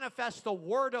manifest the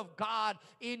word of God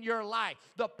in your life.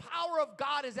 The power of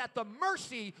God is at the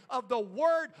mercy of the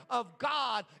word of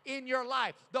God in your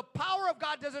life. The power of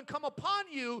God doesn't come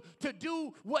upon you to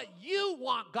do what you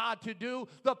want God to do.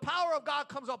 The power of God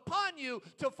comes upon you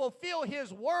to fulfill his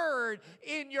word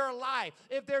in your life.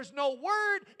 If there's no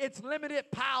word, it's limited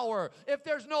power. If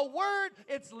there's no word,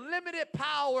 it's limited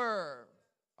power.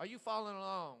 Are you following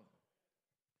along?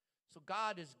 So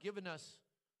God has given us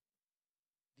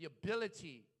the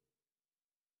ability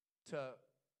to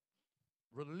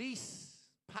release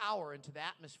power into the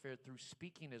atmosphere through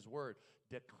speaking his word,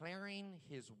 declaring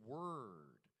his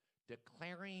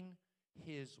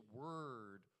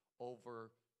word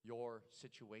over your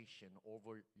situation,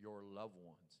 over your loved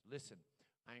ones. Listen,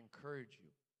 I encourage you,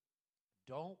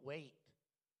 don't wait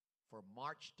for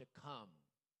March to come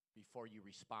before you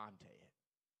respond to it.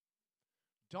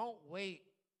 Don't wait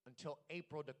until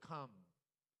April to come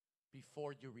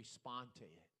before you respond to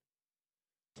it.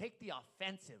 Take the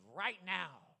offensive right now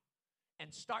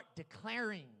and start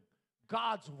declaring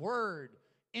God's word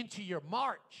into your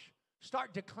March.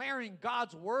 Start declaring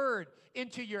God's word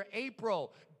into your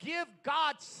April. Give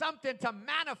God something to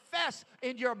manifest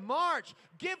in your March.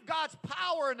 Give God's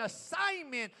power and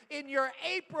assignment in your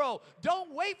April.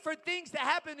 Don't wait for things to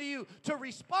happen to you to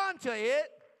respond to it.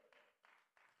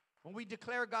 When we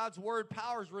declare God's word,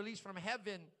 power is released from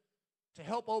heaven to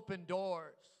help open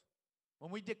doors. When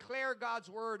we declare God's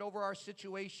word over our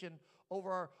situation,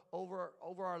 over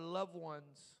our loved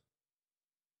ones,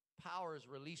 power is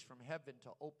released from heaven to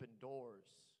open doors.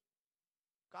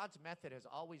 God's method has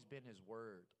always been his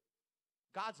word.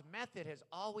 God's method has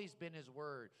always been his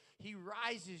word. He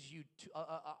rises you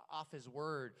off his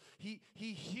word. He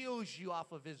heals you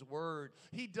off of his word.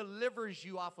 He delivers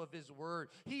you off of his word.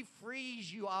 He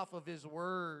frees you off of his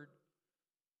word.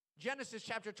 Genesis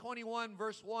chapter 21,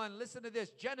 verse 1. Listen to this.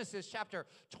 Genesis chapter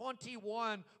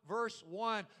 21, verse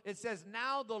 1. It says,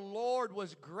 now the Lord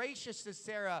was gracious to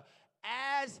Sarah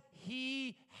as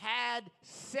he had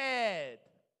said.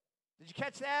 Did you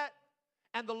catch that?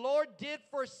 And the Lord did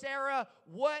for Sarah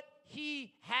what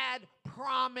he had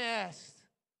promised.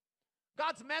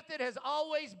 God's method has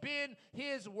always been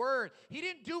his word. He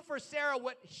didn't do for Sarah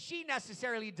what she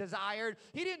necessarily desired.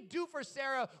 He didn't do for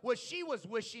Sarah what she was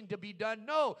wishing to be done.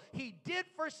 No, he did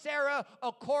for Sarah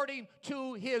according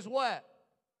to his what?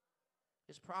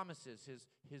 His promises,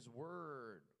 his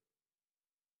word.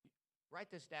 Write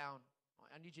this down.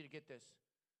 I need you to get this.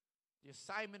 The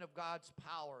assignment of God's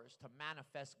power is to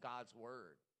manifest God's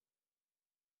word.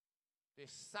 The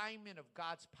assignment of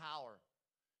God's power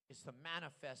is to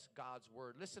manifest God's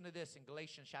word. Listen to this in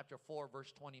Galatians chapter 4,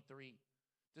 verse 23.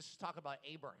 This is talking about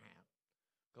Abraham.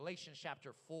 Galatians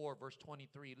chapter 4, verse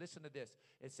 23. Listen to this.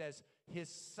 It says, his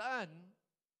son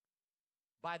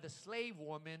by the slave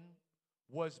woman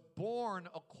was born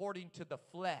according to the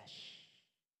flesh.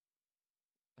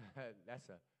 That's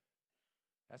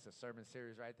a sermon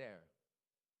series right there.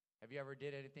 Have you ever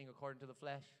did anything according to the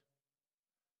flesh?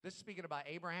 This is speaking about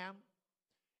Abraham,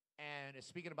 and it's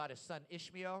speaking about his son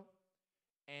Ishmael.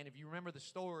 And if you remember the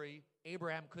story,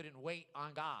 Abraham couldn't wait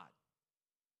on God.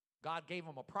 God gave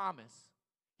him a promise.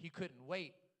 He couldn't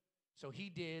wait. So he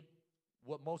did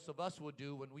what most of us would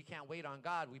do when we can't wait on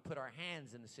God. We put our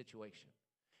hands in the situation.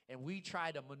 And we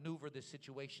try to maneuver the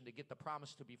situation to get the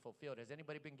promise to be fulfilled. Has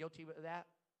anybody been guilty of that?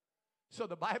 So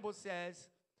the Bible says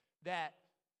that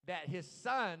his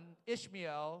son,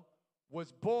 Ishmael,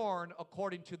 was born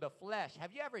according to the flesh.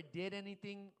 Have you ever did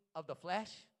anything of the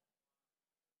flesh?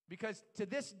 Because to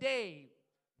this day,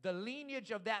 the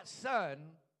lineage of that son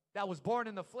that was born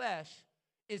in the flesh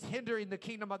is hindering the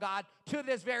kingdom of God to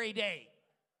this very day.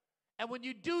 And when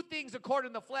you do things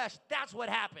according to the flesh, that's what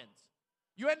happens.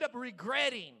 You end up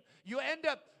regretting. You end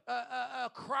up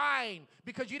crying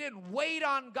because you didn't wait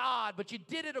on God, but you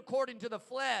did it according to the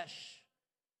flesh.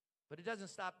 But it doesn't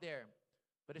stop there.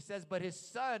 But it says, but his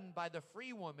son by the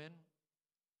free woman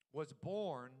was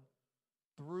born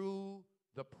through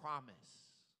the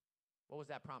promise. What was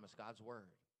that promise? God's word.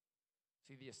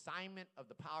 See, the assignment of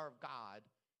the power of God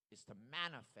is to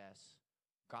manifest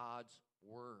God's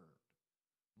word.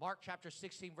 Mark chapter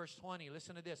 16, verse 20.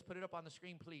 Listen to this. Put it up on the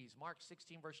screen, please. Mark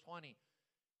 16, verse 20.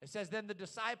 It says, then the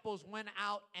disciples went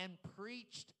out and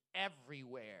preached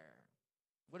everywhere.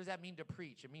 What does that mean to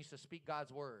preach? It means to speak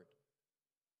God's word.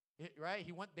 Right?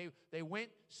 They went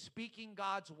speaking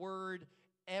God's word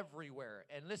everywhere.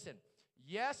 And listen,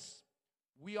 yes,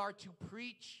 we are to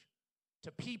preach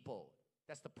to people.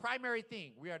 That's the primary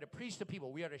thing. We are to preach to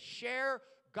people. We are to share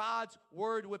God's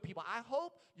word with people. I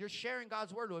hope you're sharing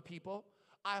God's word with people.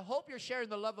 I hope you're sharing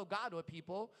the love of God with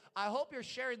people. I hope you're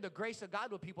sharing the grace of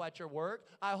God with people at your work.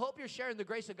 I hope you're sharing the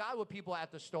grace of God with people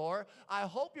at the store. I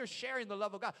hope you're sharing the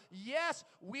love of God. Yes,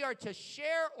 we are to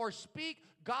share or speak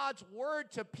God's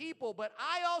word to people, but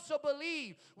I also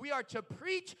believe we are to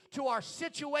preach to our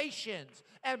situations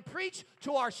and preach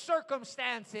to our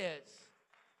circumstances.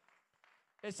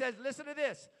 It says, listen to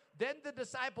this. Then the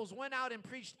disciples went out and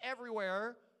preached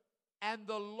everywhere, and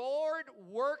the Lord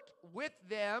worked with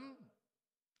them.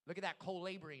 Look at that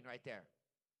co-laboring right there.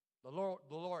 The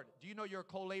Lord. Do you know you're a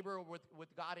co-laborer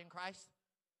with God in Christ?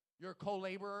 You're a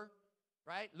co-laborer.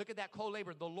 right? Look at that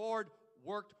co-labor. The Lord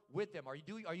worked with them. Are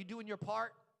you doing your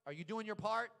part? Are you doing your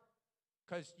part?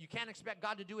 Because you can't expect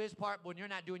God to do his part when you're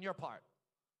not doing your part.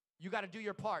 You got to do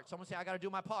your part. Someone say, I got to do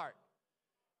my part.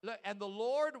 Look, and the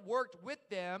Lord worked with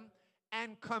them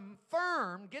and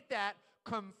confirmed, get that,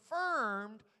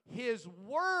 confirmed his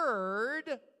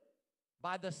word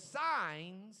by the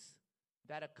signs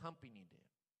that accompanied it.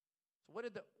 So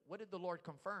what did the Lord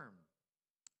confirm?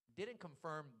 Didn't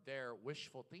confirm their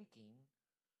wishful thinking.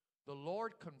 The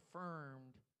Lord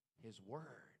confirmed his word.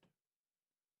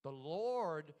 The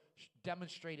Lord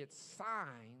demonstrated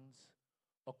signs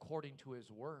according to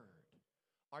his word.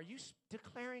 Are you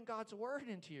declaring God's word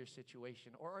into your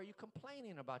situation, or are you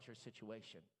complaining about your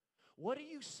situation? What are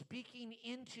you speaking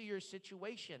into your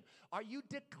situation? Are you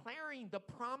declaring the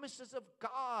promises of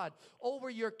God over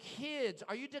your kids?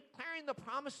 Are you declaring the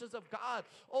promises of God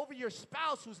over your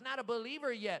spouse who's not a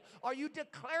believer yet? Are you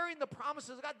declaring the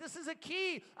promises of God? This is a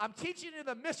key. I'm teaching you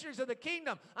the mysteries of the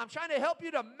kingdom. I'm trying to help you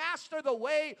to master the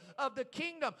way of the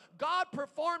kingdom. God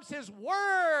performs his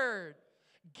word.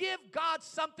 Give God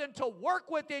something to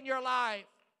work with in your life.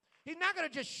 He's not going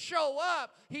to just show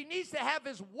up. He needs to have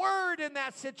his word in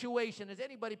that situation. Is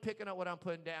anybody picking up what I'm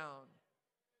putting down?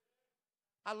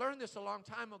 I learned this a long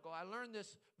time ago. I learned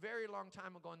this very long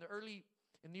time ago in the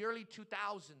early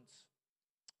 2000s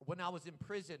when I was in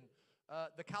prison.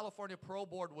 The California Parole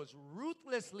Board was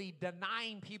ruthlessly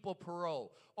denying people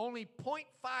parole. Only 0.5%,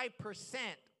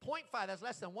 0.5, that's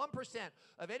less than 1%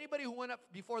 of anybody who went up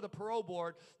before the parole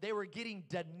board, they were getting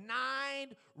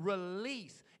denied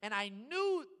release. And I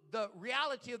knew the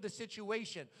reality of the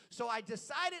situation. So I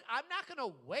decided I'm not going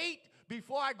to wait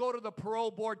before I go to the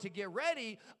parole board to get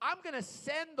ready. I'm going to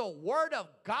send the word of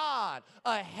God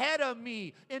ahead of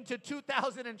me into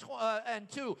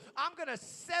 2002. I'm going to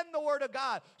send the word of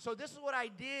God. So this is what I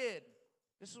did.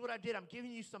 I'm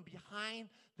giving you some behind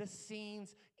the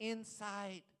scenes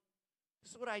insight.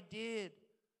 This is what I did.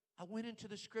 I went into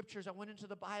the scriptures. I went into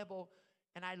the Bible,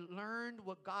 and I learned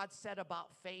what God said about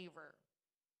favor.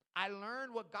 I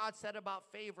learned what God said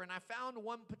about favor, and I found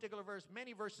one particular verse,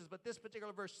 many verses, but this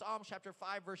particular verse, Psalm chapter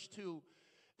 5, verse 2.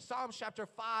 Psalm chapter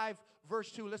 5,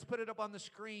 verse 2. Let's put it up on the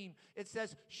screen. It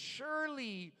says,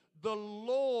 surely the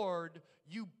Lord,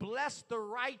 you bless the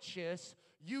righteous.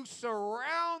 You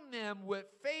surround them with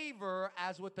favor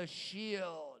as with a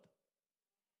shield.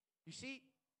 You see,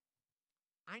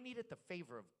 I needed the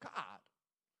favor of God.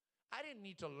 I didn't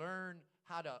need to learn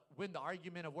how to win the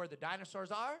argument of where the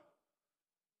dinosaurs are.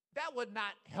 That would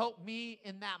not help me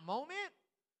in that moment.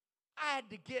 I had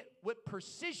to get with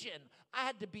precision. I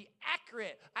had to be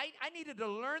accurate. I needed to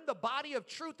learn the body of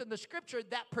truth in the scripture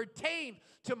that pertained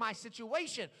to my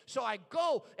situation. So I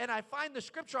go and I find the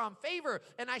scripture on favor,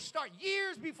 and I start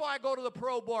years before I go to the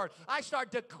parole board. I start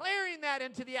declaring that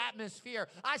into the atmosphere.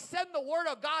 I send the word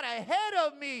of God ahead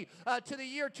of me to the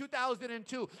year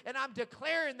 2002, and I'm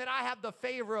declaring that I have the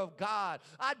favor of God.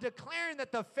 I'm declaring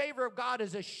that the favor of God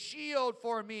is a shield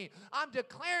for me. I'm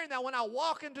declaring that when I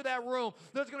walk into that room,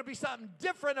 there's going to be something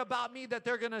different about me that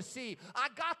they're going to see. I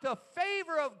got the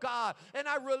favor of God, and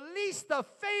I released the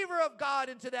favor of God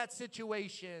into that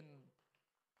situation.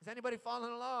 Is anybody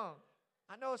following along?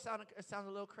 I know it sounds a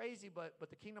little crazy, but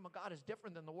the kingdom of God is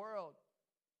different than the world.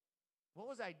 What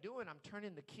was I doing? I'm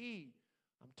turning the key.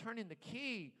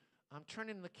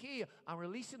 I'm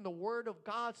releasing the word of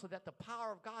God so that the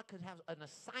power of God could have an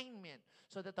assignment.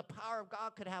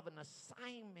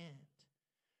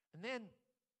 And then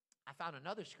I found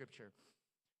another scripture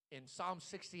in Psalm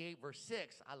 68, verse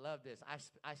 6. I love this.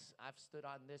 I've stood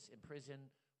on this in prison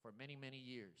for many, many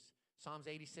years. Psalms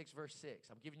 86, verse 6.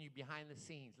 I'm giving you behind the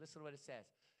scenes. Listen to what it says.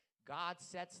 God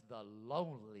sets the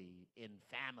lonely in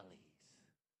families.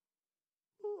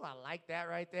 Ooh, I like that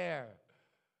right there.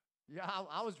 Yeah,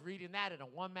 I was reading that in a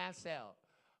one-man cell.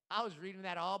 I was reading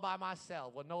that all by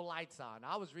myself with no lights on.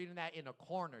 I was reading that in a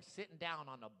corner, sitting down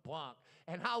on a bunk.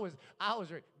 And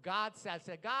God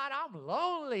said, God, I'm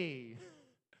lonely.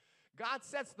 God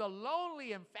sets the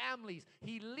lonely in families.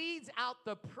 He leads out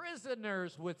the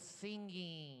prisoners with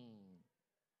singing.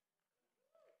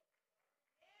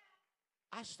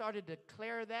 I started to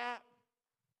declare that.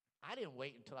 I didn't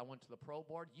wait until I went to the parole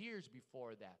board, years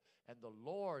before that. And the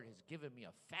Lord has given me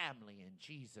a family in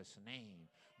Jesus' name.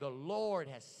 The Lord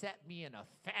has set me in a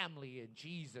family in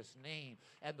Jesus' name.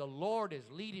 And the Lord is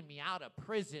leading me out of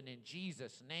prison in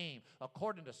Jesus' name.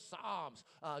 According to Psalms,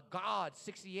 God,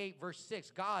 68 verse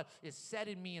 6, God is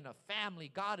setting me in a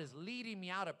family. God is leading me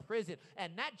out of prison.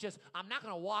 And I'm not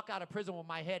going to walk out of prison with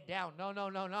my head down. No. I'm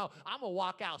going to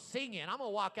walk out singing. I'm going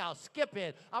to walk out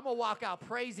skipping. I'm going to walk out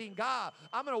praising God.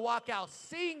 I'm going to walk out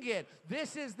singing.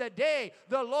 This is the day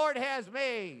the Lord has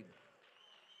made.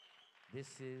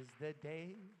 This is the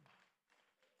day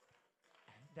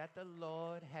that the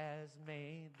Lord has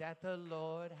made, that the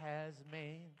Lord has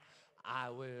made. I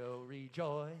will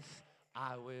rejoice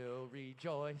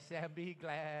and be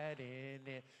glad in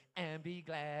it, and be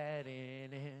glad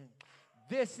in it.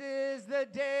 This is the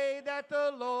day that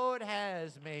the Lord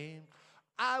has made.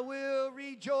 I will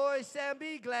rejoice and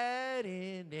be glad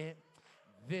in it.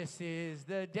 This is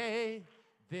the day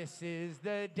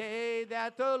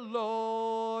that the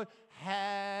Lord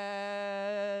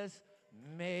has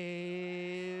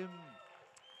made.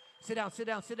 Sit down.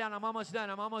 I'm almost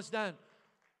done.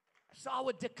 So I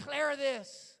would declare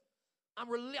this.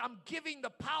 I'm giving the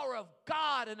power of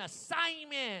God an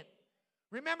assignment.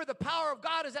 Remember, the power of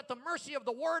God is at the mercy of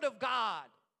the Word of God.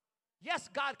 Yes,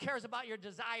 God cares about your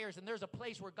desires, and there's a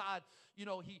place where God,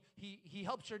 He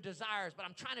helps your desires. But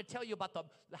I'm trying to tell you about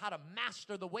how to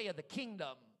master the way of the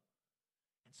kingdom.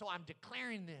 And so I'm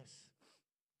declaring this.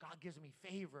 God gives me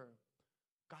favor.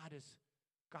 God is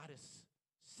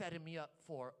setting me up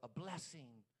for a blessing.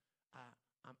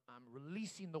 I'm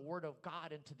releasing the Word of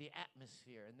God into the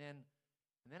atmosphere. And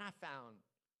then I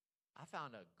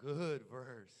found a good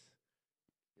verse.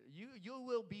 You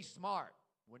will be smart.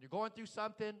 When you're going through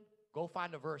something, go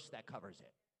find a verse that covers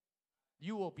it.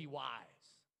 You will be wise.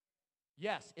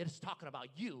 Yes, it is talking about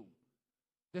you.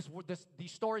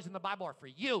 These stories in the Bible are for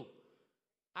you.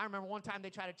 I remember one time they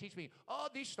tried to teach me, oh,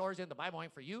 these stories in the Bible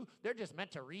ain't for you. They're just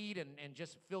meant to read and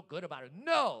just feel good about it.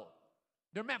 No,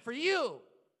 they're meant for you.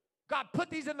 God put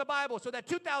these in the Bible so that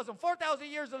 2,000, 4,000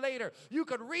 years later, you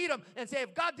could read them and say,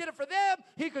 if God did it for them,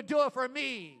 He could do it for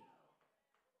me.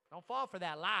 Don't fall for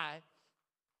that lie.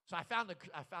 So I found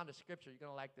a scripture. You're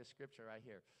going to like this scripture right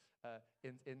here.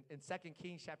 In 2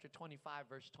 Kings chapter 25,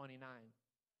 verse 29.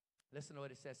 Listen to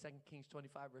what it says, 2 Kings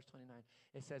 25, verse 29.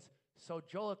 It says, so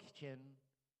Joachim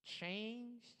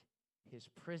changed his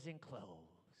prison clothes.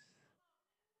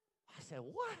 I said,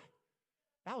 what?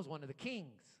 That was one of the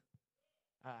kings.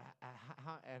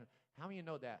 And how many of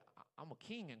you know that I'm a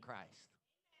king in Christ?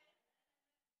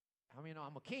 How many of you know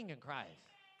I'm a king in Christ?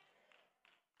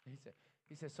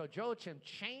 He said, so Joachim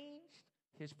changed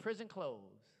his prison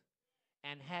clothes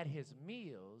and had his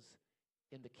meals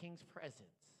in the king's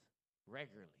presence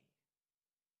regularly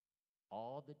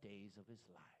all the days of his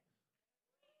life.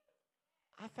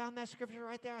 I found that scripture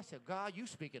right there. I said, God, you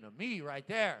speaking to me right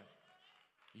there.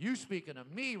 You speaking to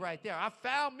me right there. I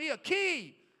found me a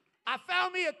key.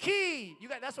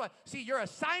 That's why, see, your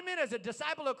assignment as a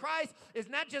disciple of Christ is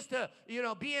not just to,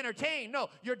 be entertained. No,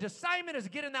 your assignment is to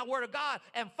get in that Word of God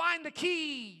and find the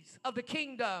keys of the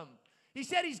kingdom. He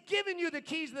said He's given you the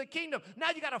keys of the kingdom.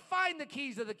 Now you got to find the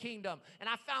keys of the kingdom. And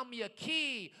I found me a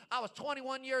key. I was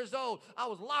 21 years old. I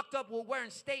was locked up with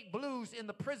wearing state blues in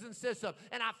the prison system.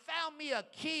 And I found me a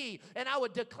key. And I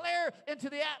would declare into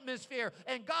the atmosphere.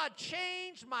 And God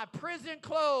changed my prison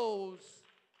clothes.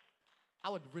 I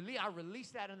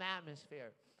released that in the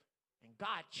atmosphere. And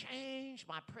God changed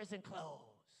my prison clothes.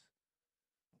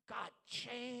 God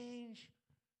changed.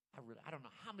 I don't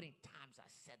know how many times I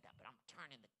said that, but I'm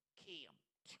turning the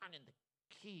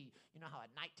key. You know how at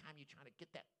nighttime you're trying to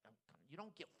get that. You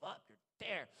don't give up. You're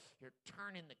there. You're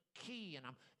turning the key, and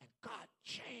God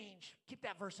changed. Keep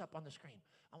that verse up on the screen.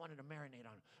 I wanted to marinate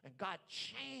on it. And God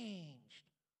changed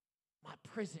my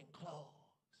prison clothes.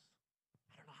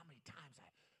 I don't know how many times I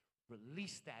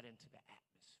released that into the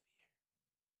atmosphere.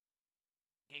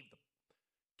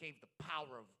 Gave the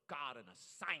power of God an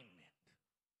assignment.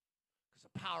 Because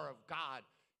the power of God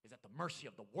is at the mercy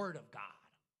of the Word of God.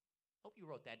 Hope you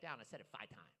wrote that down. I said it 5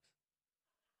 times.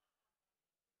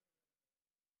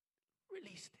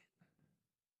 Released it.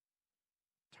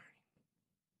 Turning.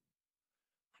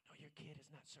 I know your kid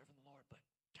is not serving the Lord, but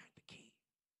turn the key.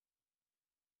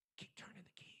 Keep turning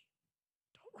the key.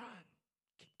 Don't run.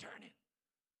 Keep turning.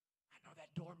 I know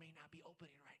that door may not be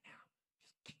opening right now.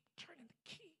 Just keep turning the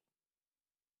key.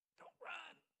 Don't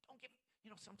run. Don't give.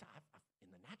 Sometimes in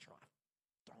the natural, I've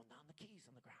thrown down the keys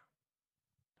on the ground.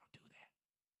 Don't do that.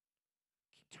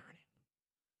 Keep turning.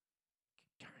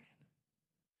 Keep turning.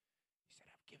 He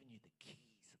said, I've given you the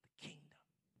keys of the kingdom.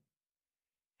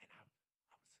 And I was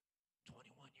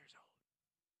 21 years old.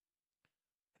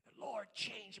 And the Lord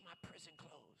changed my prison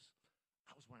clothes.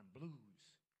 I was wearing blues.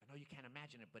 I know you can't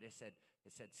imagine it, but it said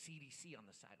CDC on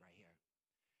the side right here.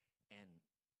 And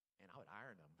I would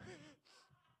iron them.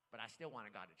 But I still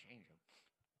wanted God to change them.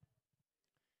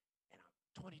 And I'm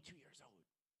 22 years old.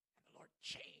 And the Lord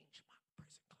changed my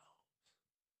prison clothes.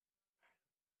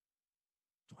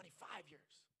 25 years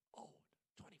old.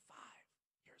 25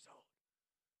 years old.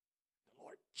 The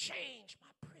Lord changed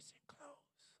my prison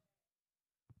clothes.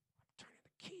 I'm turning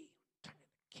the key.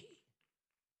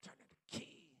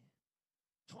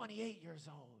 28 years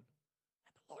old.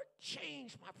 And the Lord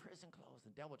changed my prison clothes. The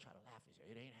devil tried to laugh and say,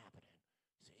 it ain't happening.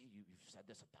 See, you've said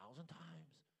this 1,000 times.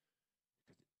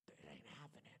 It ain't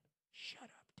happening. Shut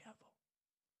up, devil.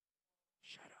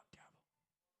 Shut up, devil.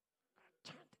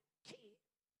 Turn the key.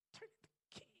 Turn the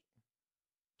key.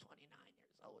 29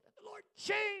 years old. And the Lord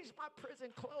changed my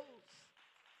prison clothes.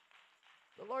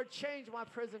 The Lord changed my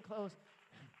prison clothes.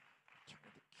 Turn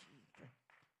the key.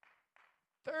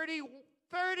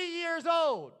 30 years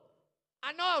old.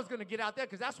 I know I was going to get out there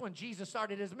because that's when Jesus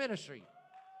started his ministry.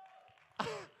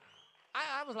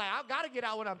 I was like, I've got to get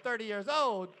out when I'm 30 years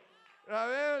old. You know what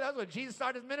I mean? That's when Jesus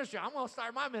started his ministry. I'm going to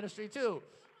start my ministry too.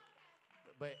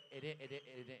 But it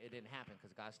didn't happen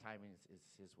because God's timing is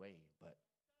his way. But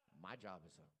my job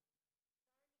is to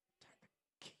turn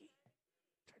the key,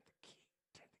 turn the key,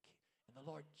 turn the key. And the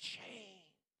Lord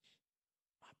changed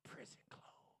my prison clothes.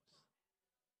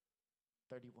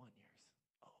 31 years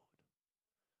old.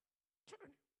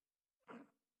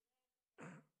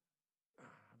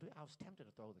 I was tempted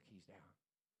to throw the keys down.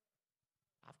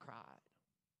 I've cried.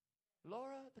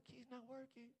 Laura, the key's not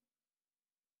working.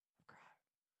 I've cried.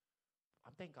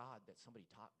 I thank God that somebody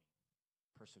taught me.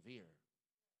 Persevere.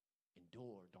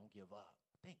 Endure. Don't give up.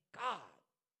 Thank God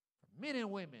for men and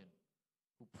women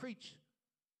who preach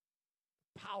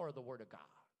the power of the Word of God.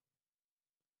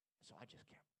 So I just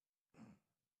kept.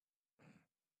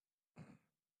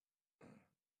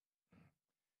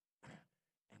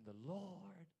 And the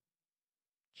Lord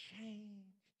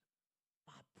changed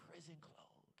my prison clothes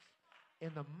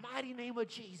in the mighty name of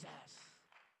Jesus.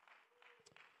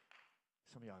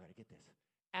 Some of y'all got to get this.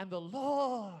 And the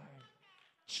Lord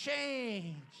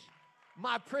changed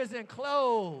my prison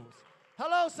clothes.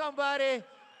 Hello, somebody.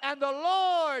 And the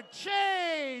Lord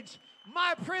changed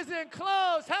my prison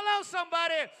clothes. Hello,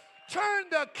 somebody. Turn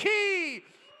the key.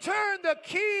 Turn the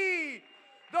key.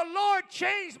 The Lord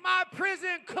changed my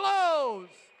prison clothes.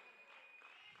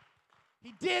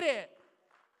 He did it.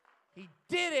 He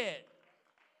did it.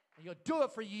 And he'll do it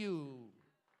for you.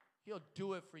 He'll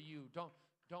do it for you. Don't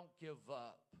give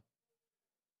up.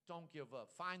 Don't give up.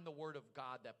 Find the word of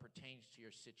God that pertains to your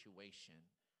situation.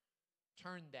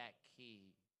 Turn that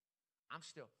key.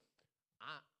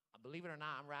 Believe it or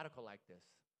not, I'm radical like this.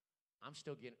 I'm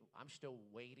still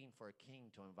waiting for a king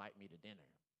to invite me to dinner.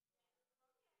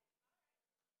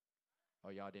 Oh,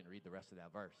 y'all didn't read the rest of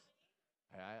that verse.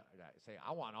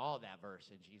 I want all that verse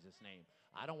in Jesus' name.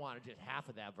 I don't want just half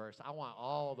of that verse. I want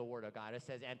all the word of God. It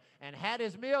says, and had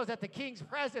his meals at the king's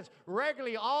presence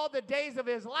regularly all the days of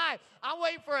his life. I'm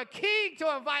waiting for a king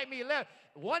to invite me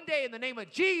one day in the name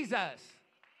of Jesus.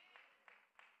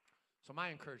 So my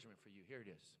encouragement for you, here it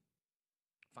is.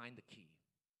 Find the key.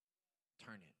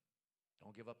 Turn it.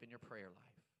 Don't give up in your prayer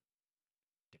life.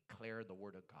 Declare the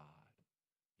word of God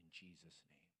in Jesus'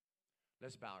 name.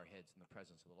 Let's bow our heads in the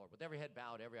presence of the Lord. With every head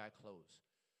bowed, every eye closed.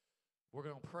 We're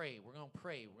going to pray. We're going to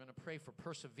pray. We're going to pray for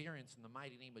perseverance in the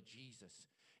mighty name of Jesus.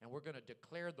 And we're going to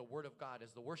declare the word of God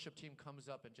as the worship team comes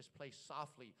up and just play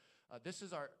softly. This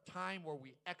is our time where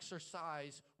we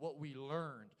exercise what we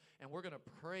learned. And we're going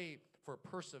to pray for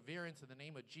perseverance in the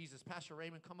name of Jesus. Pastor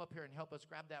Raymond, come up here and help us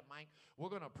grab that mic. We're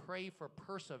going to pray for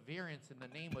perseverance in the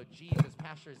name of Jesus.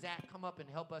 Pastor Zach, come up and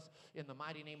help us in the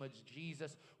mighty name of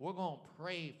Jesus. We're going to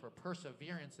pray for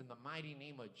perseverance in the mighty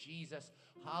name of Jesus.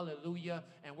 Hallelujah.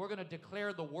 And we're going to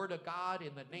declare the word of God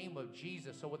in the name of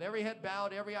Jesus. So with every head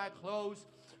bowed, every eye closed,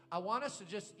 I want us to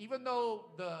just, even though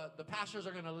the pastors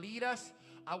are going to lead us,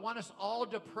 I want us all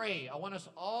to pray. I want us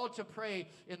all to pray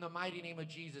in the mighty name of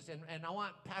Jesus. And I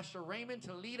want Pastor Raymond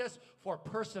to lead us for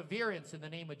perseverance in the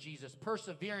name of Jesus.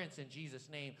 Perseverance in Jesus'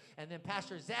 name. And then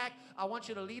Pastor Zach, I want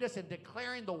you to lead us in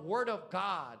declaring the word of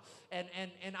God. And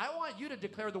I want you to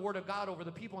declare the word of God over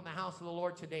the people in the house of the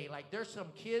Lord today. Like there's some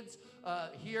kids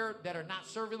here that are not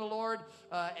serving the Lord,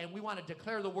 and we want to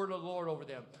declare the word of the Lord over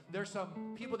them. There's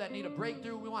some people that need a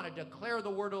breakthrough. We want to declare the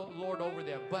word of the Lord over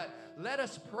them. But let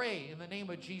us pray in the name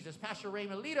of Jesus. Pastor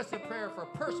Raymond, lead us in prayer for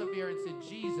perseverance in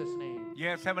Jesus' name.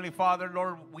 Yes, Heavenly Father,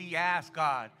 Lord, we ask,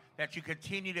 God, that you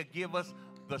continue to give us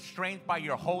the strength by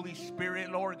your Holy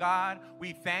Spirit, Lord God.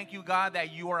 We thank you, God,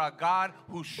 that you are a God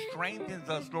who strengthens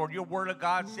us, Lord. Your word of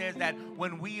God says that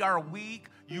when we are weak,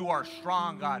 you are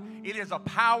strong, God. It is a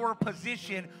power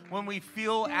position when we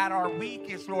feel at our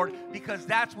weakest, Lord, because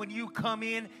that's when you come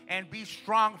in and be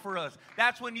strong for us.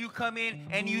 That's when you come in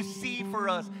and you see for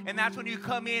us. And that's when you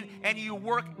come in and you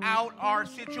work out our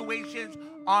situations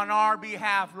on our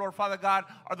behalf, Lord Father God.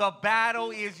 The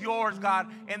battle is yours,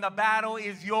 God, and the battle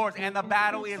is yours, and the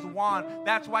battle is won.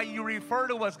 That's why you refer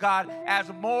to us, God, as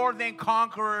more than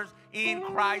conquerors in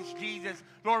Christ Jesus.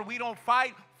 Lord, we don't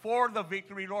fight for the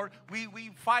victory, Lord.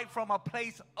 We fight from a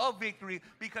place of victory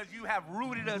because you have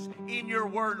rooted us in your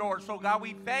word, Lord. So, God,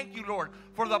 we thank you, Lord,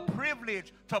 for the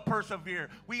privilege to persevere.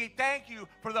 We thank you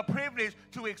for the privilege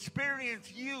to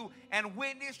experience you and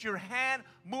witness your hand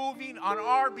moving on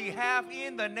our behalf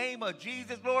in the name of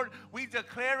Jesus, Lord. We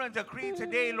declare and decree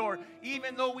today, Lord,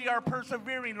 even though we are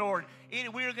persevering, Lord,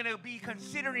 we're going to be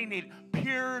considering it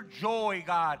pure joy,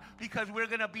 God, because we're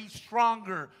going to be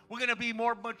stronger. We're going to be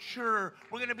more mature.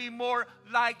 We're going to be more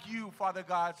like you, Father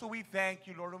God. So we thank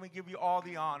you, Lord, and we give you all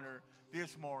the honor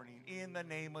this morning in the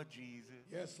name of Jesus.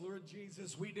 Yes, Lord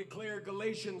Jesus, we declare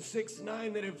Galatians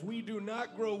 6:9 that if we do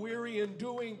not grow weary in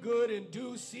doing good in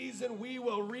due season, we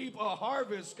will reap a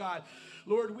harvest, God.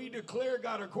 Lord, we declare,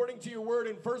 God, according to your word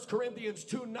in 1 Corinthians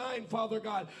 2:9, Father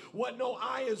God, what no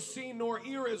eye has seen, nor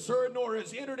ear has heard, nor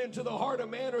has entered into the heart of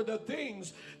man are the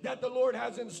things that the Lord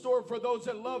has in store for those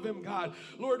that love him, God.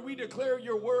 Lord, we declare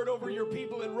your word over your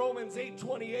people in Romans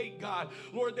 8:28, God.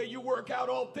 Lord, that you work out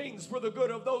all things for the good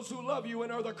of those who love you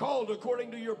and are the called according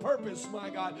to your purpose,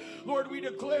 my God. Lord, we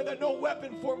declare that no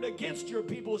weapon formed against your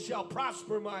people shall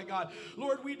prosper, my God.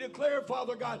 Lord, we declare,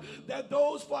 Father God, that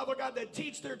those, Father God, that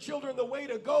teach their children the way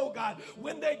to go, God,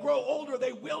 when they grow older,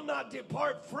 they will not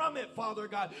depart from it, Father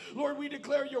God. Lord, we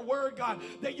declare your word, God,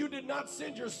 that you did not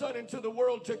send your son into the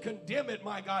world to condemn it,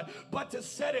 my God, but to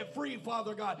set it free,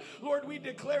 Father God. Lord, we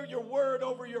declare your word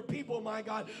over your people, my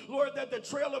God. Lord, that the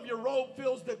trail of your robe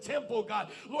fills the temple,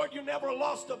 God. Lord, you never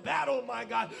lost a battle, my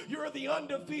God. You're the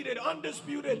undefeated,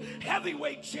 undisputed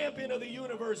heavyweight champion of the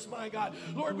universe, my God.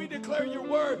 Lord, we declare your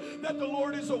word that the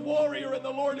Lord is a warrior and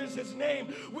the Lord is his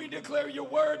name. We declare your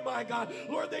word, my God.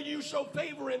 Lord, that you show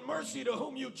favor and mercy to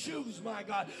whom you choose, my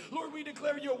God. Lord, we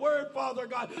declare your word, Father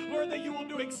God. Lord, that you will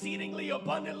do exceedingly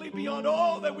abundantly beyond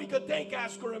all that we could think,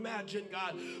 ask, or imagine,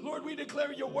 God. Lord, we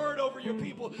declare your word over your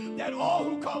people that all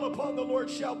who call upon the Lord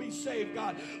shall be saved,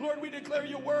 God. Lord, we declare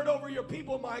your word over your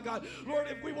people, my God. Lord,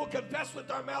 if we will confess with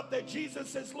our mouth that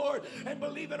Jesus is Lord and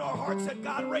believe in our hearts that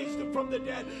God raised him from the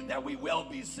dead, that we will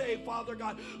be saved, Father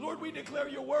God. Lord, we declare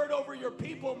your word over your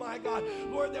people, my God.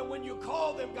 Lord, that when you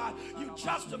call them, God, you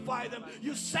justify them,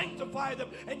 you sanctify them,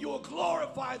 and you will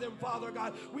glorify them, Father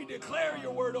God. We declare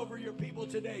your word over your people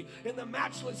today in the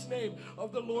matchless name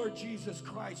of the Lord Jesus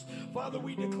Christ. Father,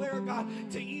 we declare, God,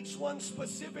 to each one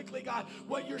specifically, God,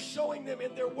 what you're showing them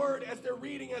in their word as they're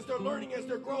reading, as they're learning, as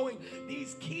they're growing.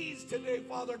 These keys today,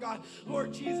 Father God.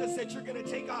 Lord Jesus, that you're going to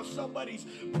take off somebody's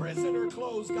prisoner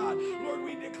clothes, God. Lord,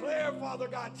 we declare, Father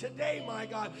God, today, my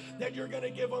God, that you're going to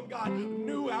give them, God,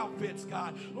 new outfits,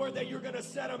 God. Lord, that you're going to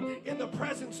set them in the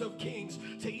presence of kings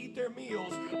to eat their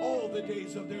meals all the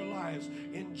days of their lives.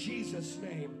 In Jesus'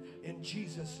 name, in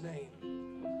Jesus' name.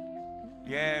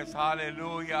 Yes,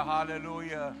 hallelujah,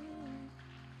 hallelujah.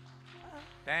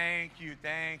 Thank you,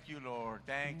 Lord.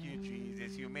 Thank you,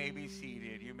 Jesus. You may be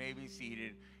seated. You may be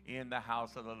seated in the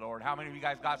house of the Lord. How many of you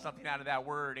guys got something out of that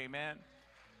word? Amen.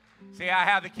 Say, I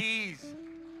have the keys.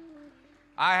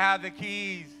 I have the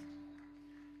keys.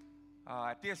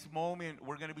 At this moment,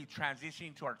 we're going to be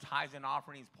transitioning to our tithes and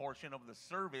offerings portion of the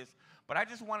service. But I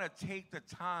just want to take the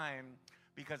time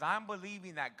because I'm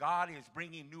believing that God is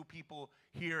bringing new people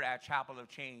here at Chapel of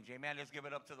Change. Amen. Let's give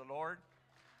it up to the Lord.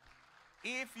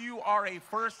 If you are a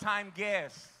first-time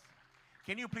guest,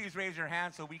 can you please raise your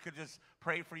hand so we could just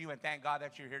pray for you and thank God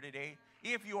that you're here today?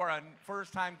 If you are a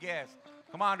first-time guest,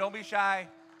 come on, don't be shy.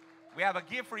 We have a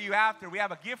gift for you after. We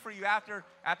have a gift for you after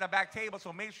at the back table,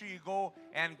 so make sure you go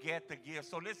and get the gift.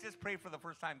 So let's just pray for the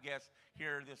first-time guests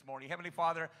here this morning. Heavenly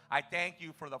Father, I thank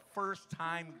you for the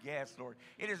first-time guests, Lord.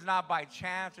 It is not by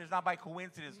chance, it's not by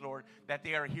coincidence, Lord, that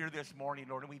they are here this morning,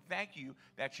 Lord. And we thank you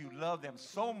that you love them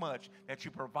so much that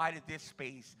you provided this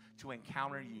space to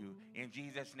encounter you. In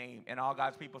Jesus' name. And all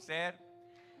God's people said,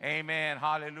 amen.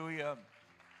 Hallelujah.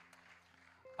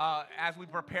 As we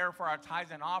prepare for our tithes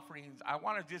and offerings, I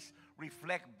want to just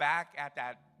reflect back at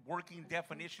that working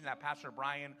definition that Pastor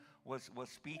Brian was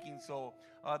speaking. So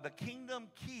the kingdom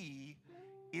key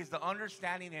is the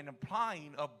understanding and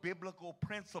applying of biblical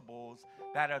principles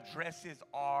that addresses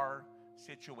our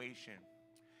situation.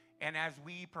 And as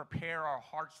we prepare our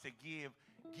hearts to give,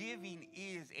 giving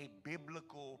is a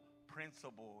biblical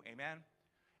principle. Amen.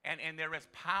 And there is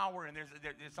power, and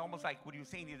it's almost like what he was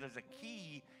saying, there's a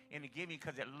key in the giving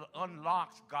because it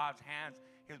unlocks God's hands.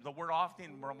 The word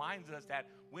often reminds us that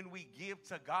when we give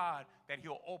to God, that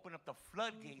he'll open up the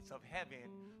floodgates of heaven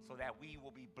so that we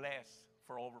will be blessed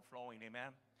for overflowing. Amen.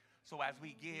 So as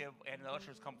we give and the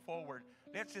ushers come forward,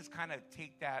 let's just kind of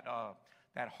take that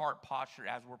heart posture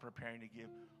as we're preparing to give.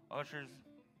 Ushers,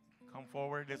 come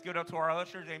forward. Let's give it up to our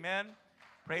ushers. Amen.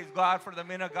 Praise God for the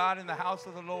men of God in the house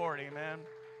of the Lord. Amen.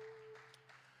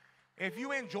 If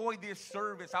you enjoyed this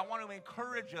service, I want to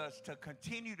encourage us to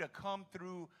continue to come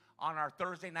through on our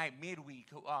Thursday night midweek.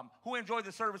 Who enjoyed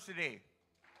the service today?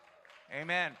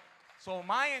 Amen. So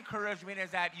my encouragement is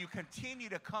that you continue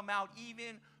to come out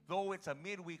even though it's a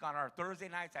midweek on our Thursday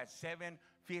nights at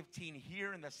 7:15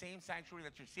 here in the same sanctuary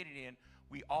that you're sitting in.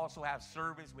 We also have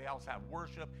service. We also have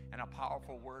worship and a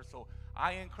powerful word. So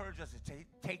I encourage us to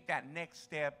take that next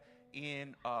step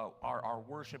in our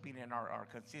worshiping and our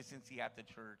consistency at the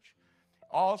church.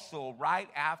 Also, right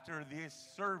after this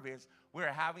service,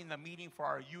 we're having the meeting for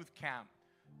our youth camp.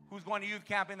 Who's going to youth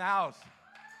camp in the house?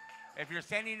 If you're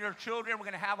sending your children, we're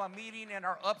going to have a meeting in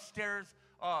our upstairs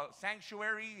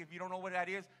sanctuary. If you don't know what that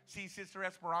is, see Sister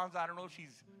Esperanza. I don't know if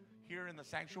she's here in the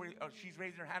sanctuary. She's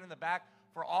raising her hand in the back.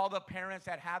 For all the parents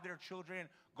that have their children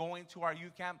going to our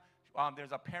youth camp,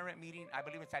 there's a parent meeting. I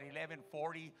believe it's at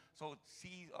 11:40. So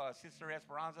see Sister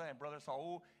Esperanza and Brother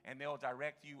Saul, and they'll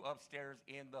direct you upstairs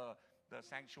in the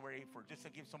sanctuary for just to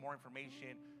give some more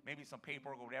information, maybe some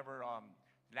paperwork or whatever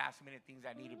last minute things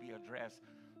that need to be addressed.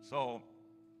 So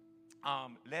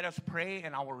let us pray,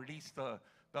 and I will release the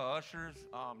ushers.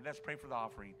 Let's pray for the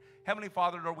offering. Heavenly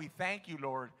Father, Lord, we thank you,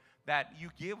 Lord, that you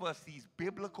give us these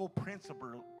biblical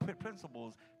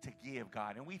principles to give,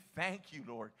 God. And we thank you,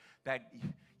 Lord, that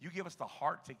you give us the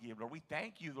heart to give, Lord. We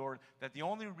thank you, Lord, that the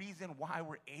only reason why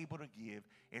we're able to give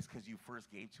is because you first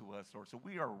gave to us, Lord. So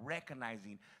we are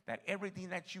recognizing that everything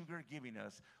that you are giving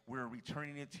us, we're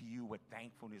returning it to you with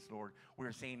thankfulness, Lord.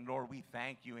 We're saying, Lord, we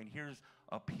thank you. And here's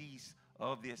a piece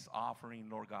of this offering,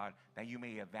 Lord God, that you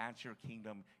may advance your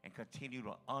kingdom and continue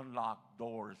to unlock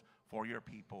doors for your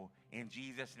people. In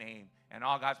Jesus' name. And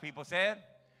all God's people said,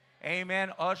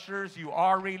 amen. Ushers, you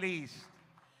are released.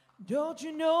 Don't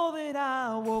you know that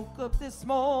I woke up this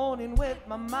morning with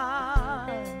my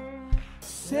mind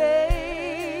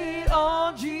stayed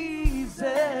on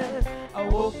Jesus? I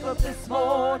woke up this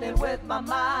morning with my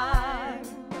mind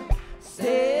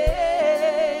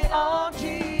stayed on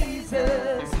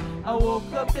Jesus. I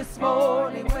woke up this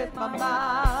morning with my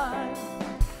mind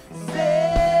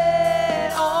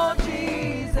stayed on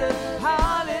Jesus.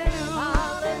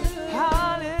 Hallelujah,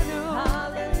 hallelujah,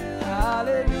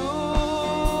 hallelujah.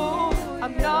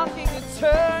 I'm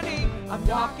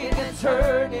knocking and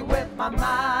turning with my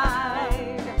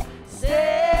mind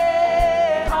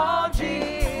stayed on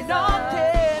Jesus.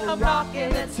 I'm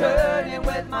knocking and turning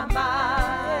with my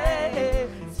mind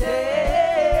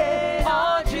stayed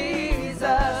on Jesus.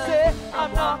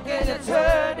 I'm knocking and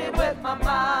turning with my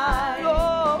mind.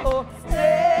 Oh,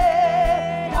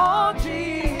 stay on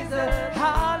Jesus.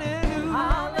 Hallelujah,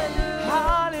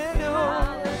 hallelujah,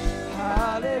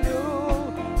 hallelujah.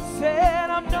 Said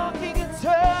I'm knocking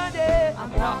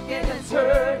and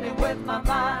turning with my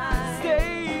mind.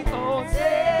 Stay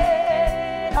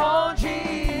on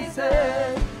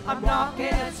Jesus. I'm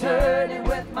knocking and turning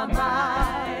with my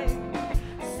mind.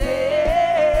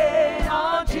 Stay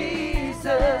on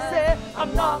Jesus.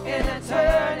 I'm knocking and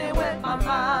turning with my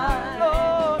mind.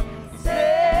 Lord,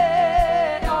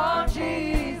 stay on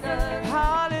Jesus.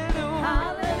 Hallelujah,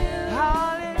 hallelujah,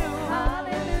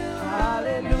 hallelujah,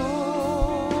 hallelujah.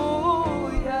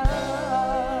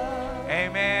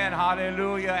 Amen.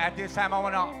 Hallelujah. At this time, I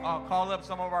want to call up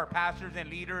some of our pastors and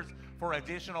leaders for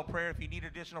additional prayer. If you need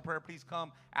additional prayer, please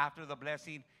come after the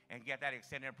blessing and get that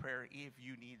extended prayer if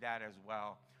you need that as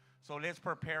well. So let's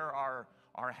prepare our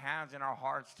hands and our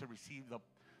hearts to receive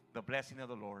the blessing of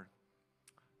the Lord.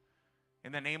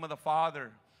 In the name of the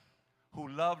Father, who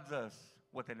loved us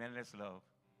with an endless love.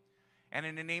 And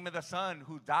in the name of the Son,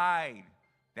 who died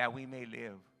that we may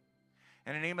live.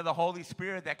 In the name of the Holy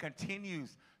Spirit that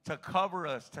continues to cover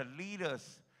us, to lead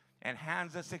us, and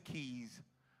hands us the keys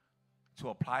to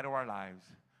apply to our lives.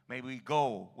 May we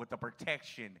go with the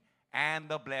protection and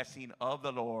the blessing of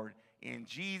the Lord. In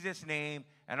Jesus' name.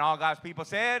 And all God's people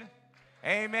said,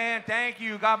 amen. Thank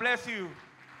you. God bless you.